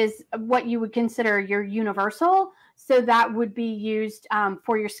SVG is what you would consider your universal. So that would be used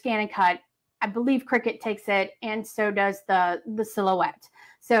for your scan and cut. I believe Cricut takes it, and so does the Silhouette.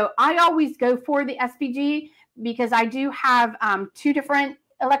 So I always go for the SVG because I do have 2 different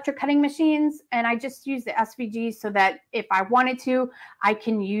electric cutting machines, and I just use the SVG so that if I wanted to, I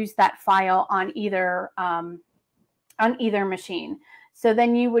can use that file on either machine. So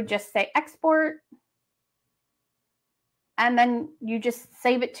then you would just say export, and then you just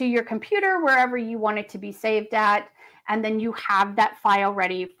save it to your computer wherever you want it to be saved at, and then you have that file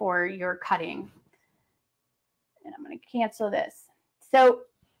ready for your cutting. And I'm going to cancel this. So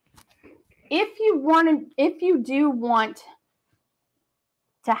if you do want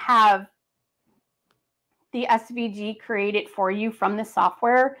to have the SVG created for you from the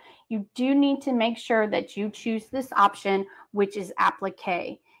software, you do need to make sure that you choose this option, which is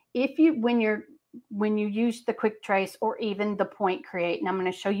Appliqué. When you use the quick trace or even the point create, and I'm going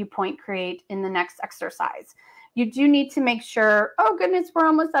to show you point create in the next exercise, you do need to make sure, oh goodness, we're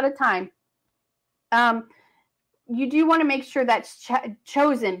almost out of time. You do want to make sure that's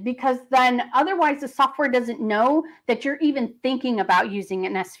chosen, because then otherwise the software doesn't know that you're even thinking about using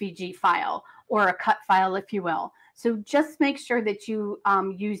an SVG file or a cut file, if you will. So just make sure that you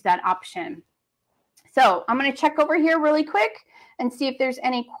use that option. So I'm going to check over here really quick and see if there's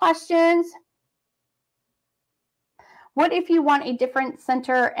any questions. What if you want a different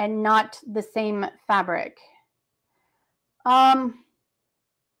center and not the same fabric?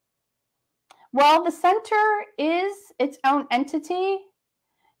 Well, the center is its own entity.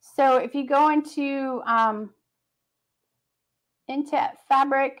 So if you go into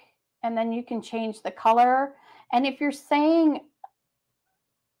fabric, and then you can change the color. And if you're saying,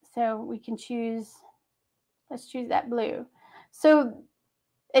 so we can choose, let's choose that blue. So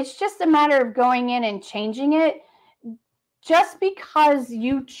it's just a matter of going in and changing it. Just because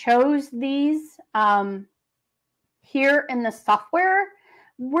you chose these here in the software,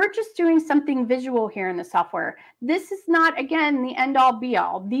 we're just doing something visual here in the software. This is not, again, the end-all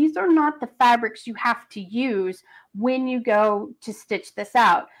be-all. These are not the fabrics you have to use when you go to stitch this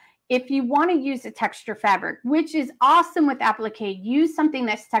out. If you want to use a texture fabric, which is awesome with Appliqué, use something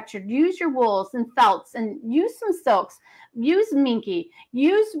that's textured. Use your wools and felts, and use some silks. Use minky.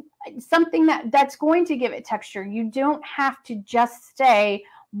 Use something that's going to give it texture. You don't have to just stay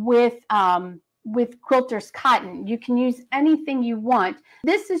with quilter's cotton. You can use anything you want.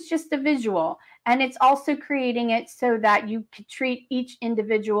 This is just a visual, and it's also creating it so that you could treat each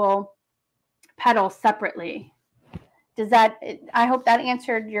individual petal separately. Does that, I hope that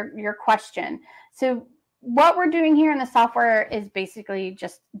answered your question. So what we're doing here in the software is basically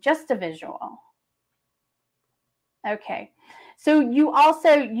just a visual. Okay. So you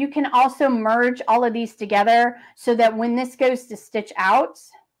can also merge all of these together so that when this goes to stitch out,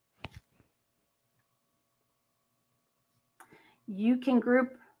 you can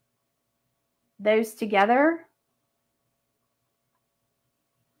group those together.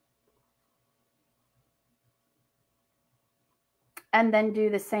 And then do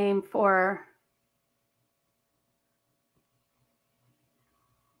the same for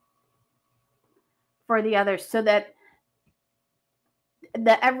the others, so that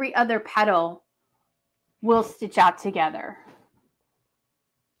every other petal will stitch out together.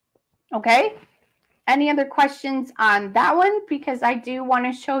 Okay? Any other questions on that one? Because I do want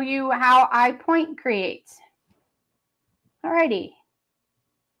to show you how I point create. Alrighty.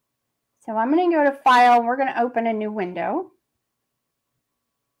 So I'm going to go to File. We're going to open a new window.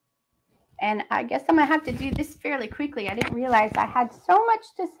 And I guess I'm going to have to do this fairly quickly. I didn't realize I had so much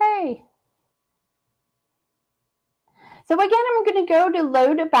to say. So again, I'm going to go to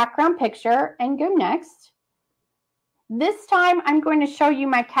load a background picture and go next. This time I'm going to show you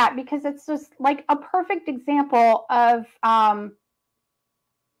my cat because it's just like a perfect example of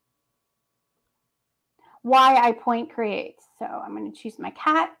why I point create. So I'm going to choose my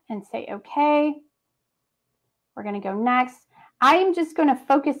cat and say okay. We're going to go next. I am just going to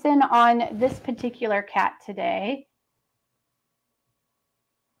focus in on this particular cat today.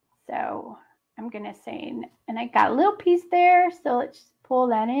 So I'm going to say, and I got a little piece there, so let's just pull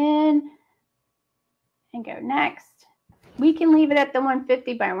that in and go next. We can leave it at the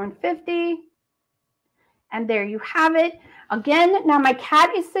 150 by 150. And there you have it. Again, now my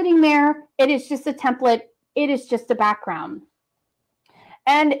cat is sitting there. It is just a template. It is just a background.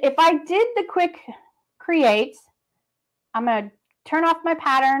 And if I did the quick create, I'm going to turn off my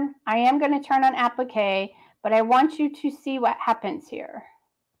pattern. I am going to turn on applique, but I want you to see what happens here.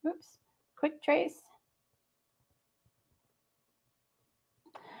 Oops, quick trace.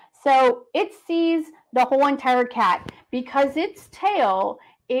 So it sees the whole entire cat because its tail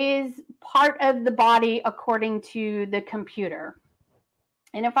is part of the body according to the computer.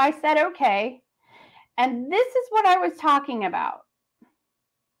 And if I said okay, and this is what I was talking about.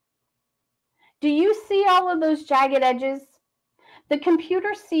 Do you see all of those jagged edges? The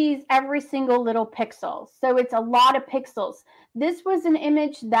computer sees every single little pixel, so it's a lot of pixels. This was an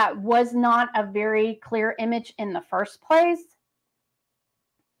image that was not a very clear image in the first place.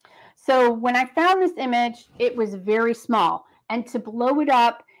 So when I found this image, it was very small. And to blow it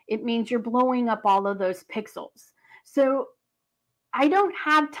up, it means you're blowing up all of those pixels. So I don't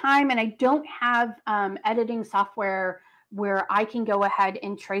have time and I don't have editing software where I can go ahead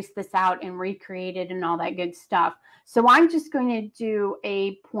and trace this out and recreate it and all that good stuff. So I'm just going to do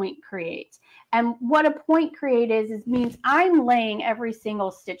a point create. And what a point create is means I'm laying every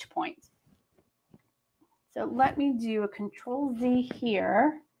single stitch point. So let me do a Control Z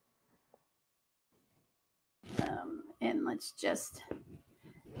here. And let's just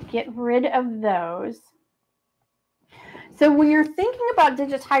get rid of those. So when you're thinking about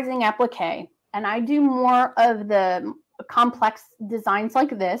digitizing applique, and I do more of the complex designs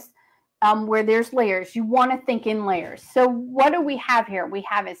like this, where there's layers, you want to think in layers. So what do we have here? We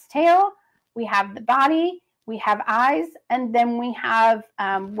have his tail, we have the body, we have eyes, and then we have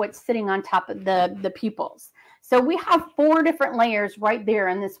what's sitting on top of the pupils. So we have 4 different layers right there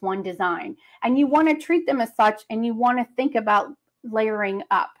in this one design. And you want to treat them as such, and you want to think about layering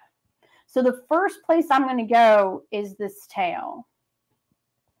up. So the first place I'm going to go is this tail.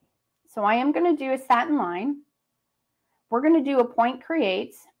 So I am going to do a satin line. We're going to do a point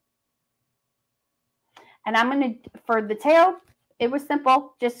create. And I'm going to, for the tail, it was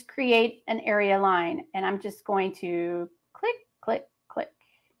simple. Just create an area line. And I'm just going to click, click, click.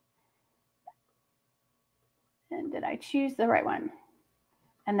 And did I choose the right one?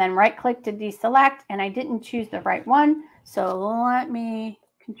 And then right click to deselect, and I didn't choose the right one. So let me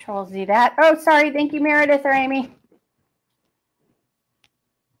Control Z that. Oh, sorry. Thank you, Meredith or Amy.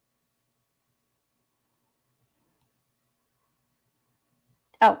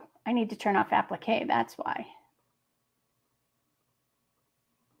 Oh, I need to turn off applique. That's why.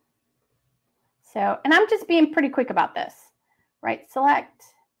 So, and I'm just being pretty quick about this. Right select.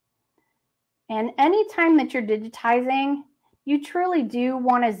 And anytime that you're digitizing, you truly do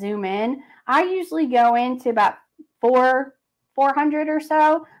want to zoom in. I usually go into about 400 or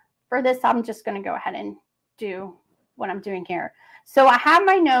so. For this, I'm just going to go ahead and do what I'm doing here. So I have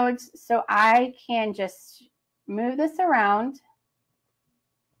my nodes, so I can just move this around,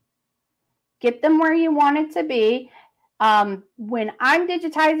 get them where you want it to be. When I'm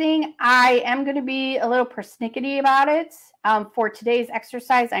digitizing, I am going to be a little persnickety about it. For today's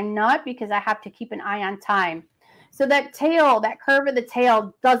exercise, I'm not, because I have to keep an eye on time. So that tail, that curve of the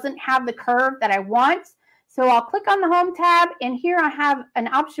tail doesn't have the curve that I want. So I'll click on the Home tab, and here I have an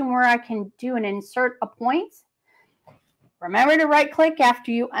option where I can do an insert a point. Remember to right click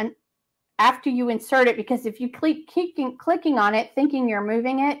after you insert it, because if you keep clicking on it thinking you're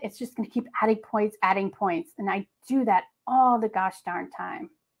moving it, it's just going to keep adding points. And I do that all the gosh darn time.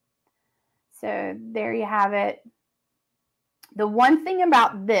 So there you have it. The one thing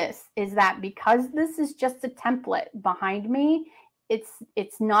about this is that because this is just a template behind me,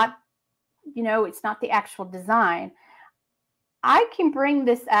 it's not, you know, it's not the actual design. I can bring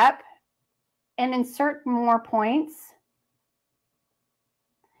this up and insert more points.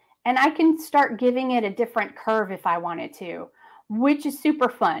 And I can start giving it a different curve if I wanted to, which is super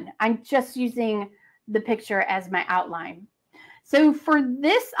fun. I'm just using the picture as my outline. So for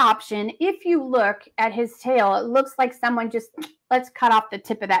this option, if you look at his tail, it looks like someone just, let's cut off the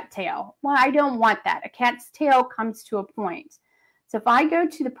tip of that tail. Well, I don't want that. A cat's tail comes to a point. So if I go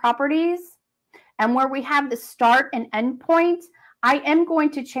to the properties and where we have the start and end point, I am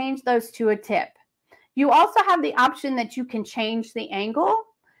going to change those to a tip. You also have the option that you can change the angle.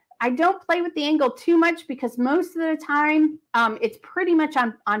 I don't play with the angle too much because most of the time it's pretty much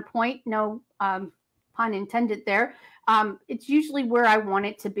on point. No pun intended there. It's usually where I want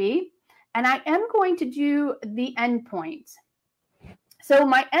it to be. And I am going to do the end point. So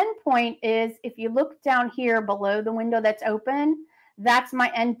my end point is, if you look down here below the window that's open, that's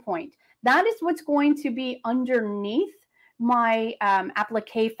my end point. That is what's going to be underneath my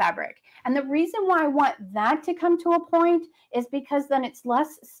applique fabric. And the reason why I want that to come to a point is because then it's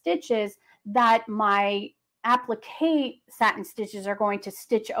less stitches that my applique satin stitches are going to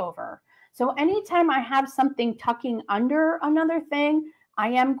stitch over. So anytime I have something tucking under another thing, I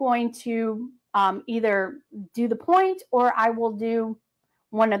am going to either do the point, or I will do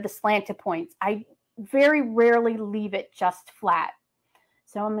one of the slanted points. I very rarely leave it just flat.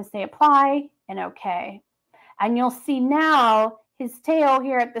 So I'm going to say apply and okay. And you'll see now his tail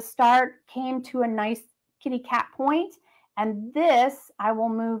here at the start came to a nice kitty cat point. And this I will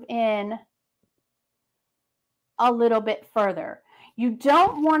move in a little bit further. You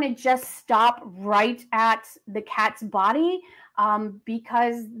don't want to just stop right at the cat's body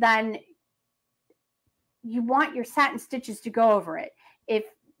because then you want your satin stitches to go over it, if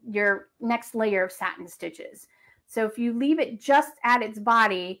your next layer of satin stitches. So if you leave it just at its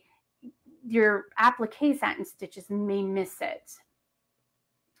body, your applique satin stitches may miss it.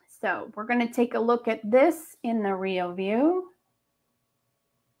 So we're going to take a look at this in the real view.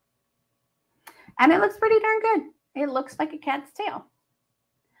 And it looks pretty darn good. It looks like a cat's tail.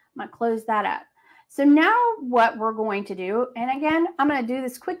 I'm going to close that up. So now what we're going to do, and again, I'm going to do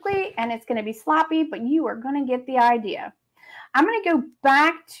this quickly and it's going to be sloppy, but you are going to get the idea. I'm going to go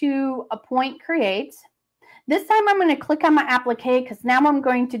back to a point create. This time I'm going to click on my applique because now I'm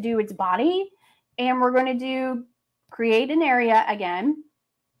going to do its body, and we're going to do create an area again.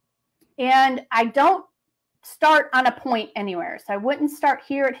 And I don't start on a point anywhere. So I wouldn't start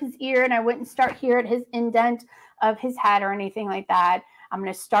here at his ear, and I wouldn't start here at his indent of his head or anything like that. I'm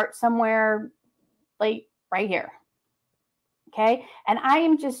going to start somewhere like right here. Okay. And I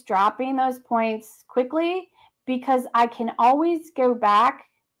am just dropping those points quickly because I can always go back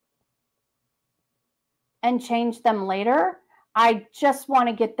and change them later. I just want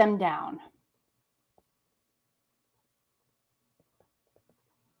to get them down.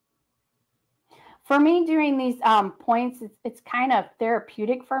 For me, doing these points, it's kind of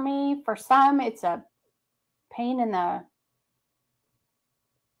therapeutic for me. For some, it's a pain in the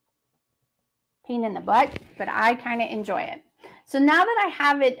butt, but I kind of enjoy it. So now that I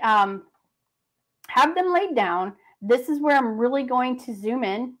have it, have them laid down, this is where I'm really going to zoom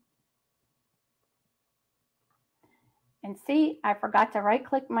in. And see, I forgot to right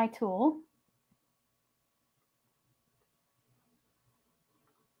click my tool.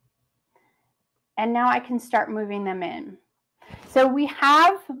 And now I can start moving them in. So we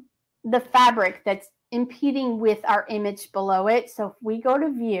have the fabric that's impeding with our image below it. So if we go to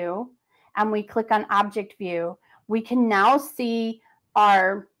view and we click on object view, we can now see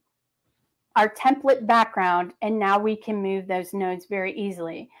our template background, and now we can move those nodes very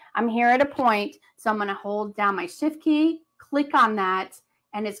easily. I'm here at a point, so I'm going to hold down my shift key, click on that,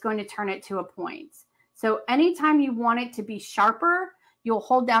 and it's going to turn it to a point. So anytime you want it to be sharper, you'll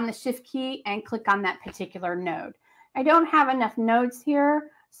hold down the shift key and click on that particular node. I don't have enough nodes here,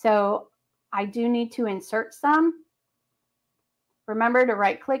 so I do need to insert some. Remember to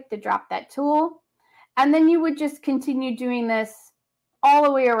right click to drop that tool. And then you would just continue doing this all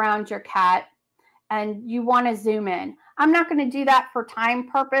the way around your cat, and you want to zoom in. I'm not going to do that for time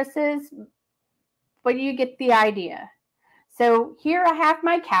purposes, but you get the idea. So here I have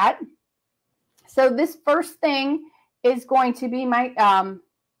my cat. So this first thing is going to be my,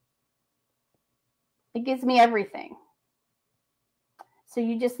 it gives me everything. So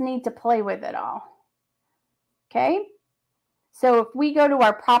you just need to play with it all. Okay. So if we go to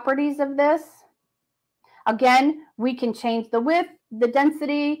our properties of this, again, we can change the width, the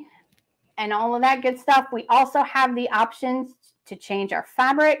density, and all of that good stuff. We also have the options to change our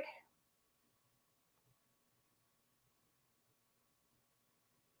fabric.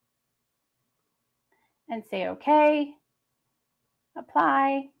 And say okay,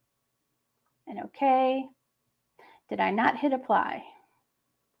 apply, and okay. Did I not hit apply?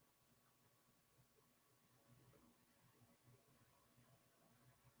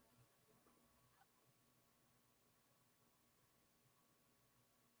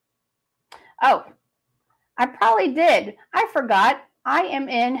 Oh, I probably did. I forgot. I am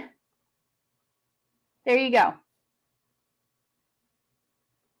in. There you go.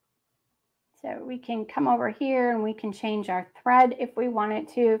 So we can come over here and we can change our thread if we wanted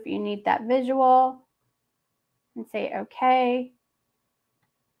to, if you need that visual, and say okay.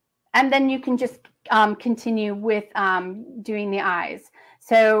 And then you can just continue with doing the eyes.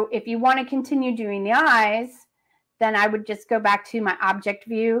 So if you want to continue doing the eyes, then I would just go back to my object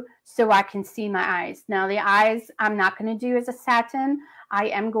view so I can see my eyes. Now the eyes I'm not going to do as a satin. I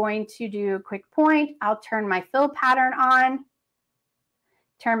am going to do a quick point. I'll turn my fill pattern on,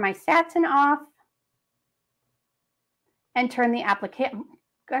 turn my satin off, and turn the applique,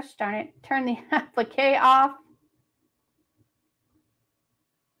 gosh darn it, turn the applique off.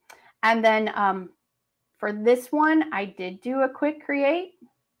 And then for this one, I did do a quick create.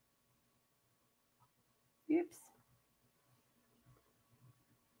 Oops.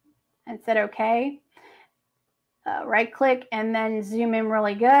 And said okay. Right click and then zoom in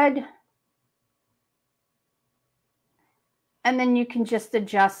really good. And then you can just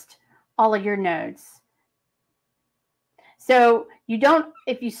adjust all of your nodes. So you don't,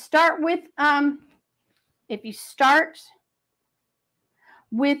 if you start with the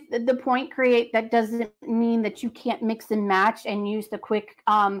point create, that doesn't mean that you can't mix and match and use the quick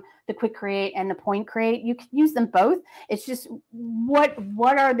create and the point create. You can use them both. It's just what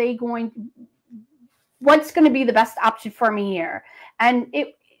are they going, what's going to be the best option for me here? And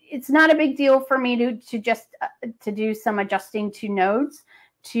it's not a big deal for me to just to do some adjusting to nodes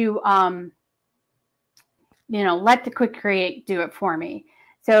to let the quick create do it for me.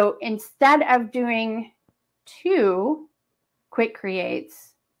 So instead of doing 2 quick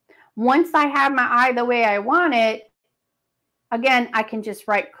creates, once I have my eye the way I want it, again, I can just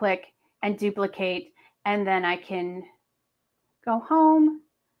right click and duplicate, and then I can go home,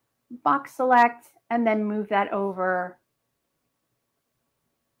 box select, and then move that over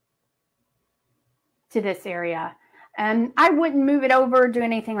to this area. And I wouldn't move it over, do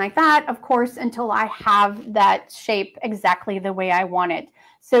anything like that, of course, until I have that shape exactly the way I want it.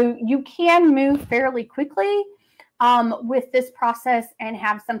 So you can move fairly quickly with this process and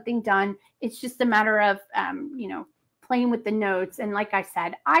have something done. It's just a matter of, playing with the nodes. And like I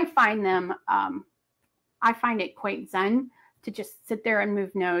said, I find it quite zen to just sit there and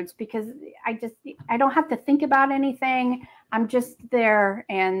move nodes, because I don't have to think about anything. I'm just there.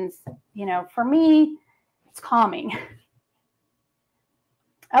 And, for me, it's calming.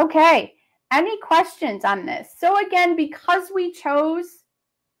 Okay. Any questions on this? So again, because we chose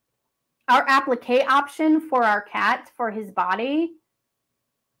our applique option for our cat, for his body,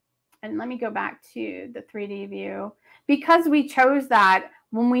 and let me go back to the 3D view. Because we chose that,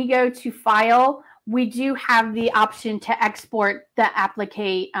 when we go to File, we do have the option to export the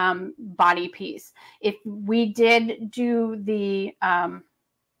applique body piece. If we did do the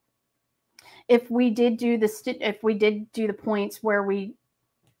points where we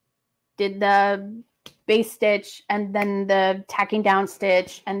did the base stitch and then the tacking down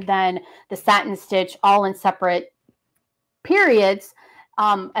stitch and then the satin stitch all in separate periods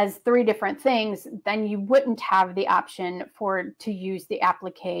as 3 different things, then you wouldn't have the option to use the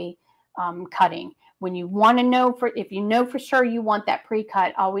applique cutting. When you want to know if you know for sure you want that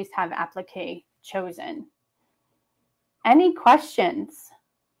pre-cut, always have applique chosen. Any questions?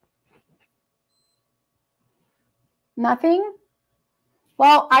 Nothing?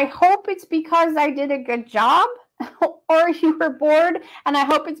 Well, I hope it's because I did a good job, or you were bored, and I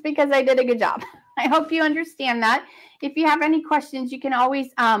hope it's because I did a good job. I hope you understand that. If you have any questions, you can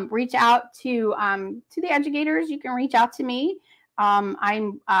always reach out to the educators. You can reach out to me.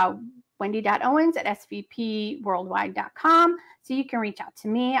 I'm wendy.owens@svpworldwide.com. So you can reach out to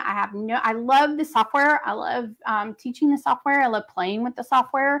me. I love the software. I love teaching the software. I love playing with the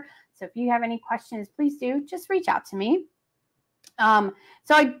software. So if you have any questions, please do just reach out to me.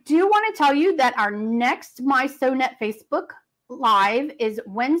 So I do want to tell you that our next mySewnet Facebook Live is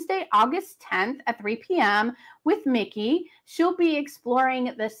Wednesday, August 10th at 3 p.m. with Mickey. She'll be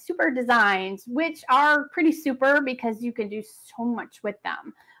exploring the super designs, which are pretty super because you can do so much with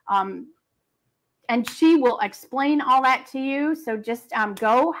them. And she will explain all that to you. So just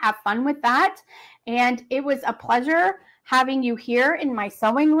go have fun with that. And it was a pleasure having you here in my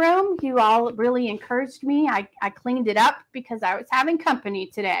sewing room. You all really encouraged me. I cleaned it up because I was having company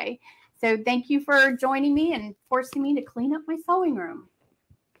today. So thank you for joining me and forcing me to clean up my sewing room.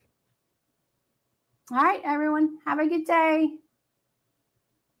 All right, everyone, have a good day.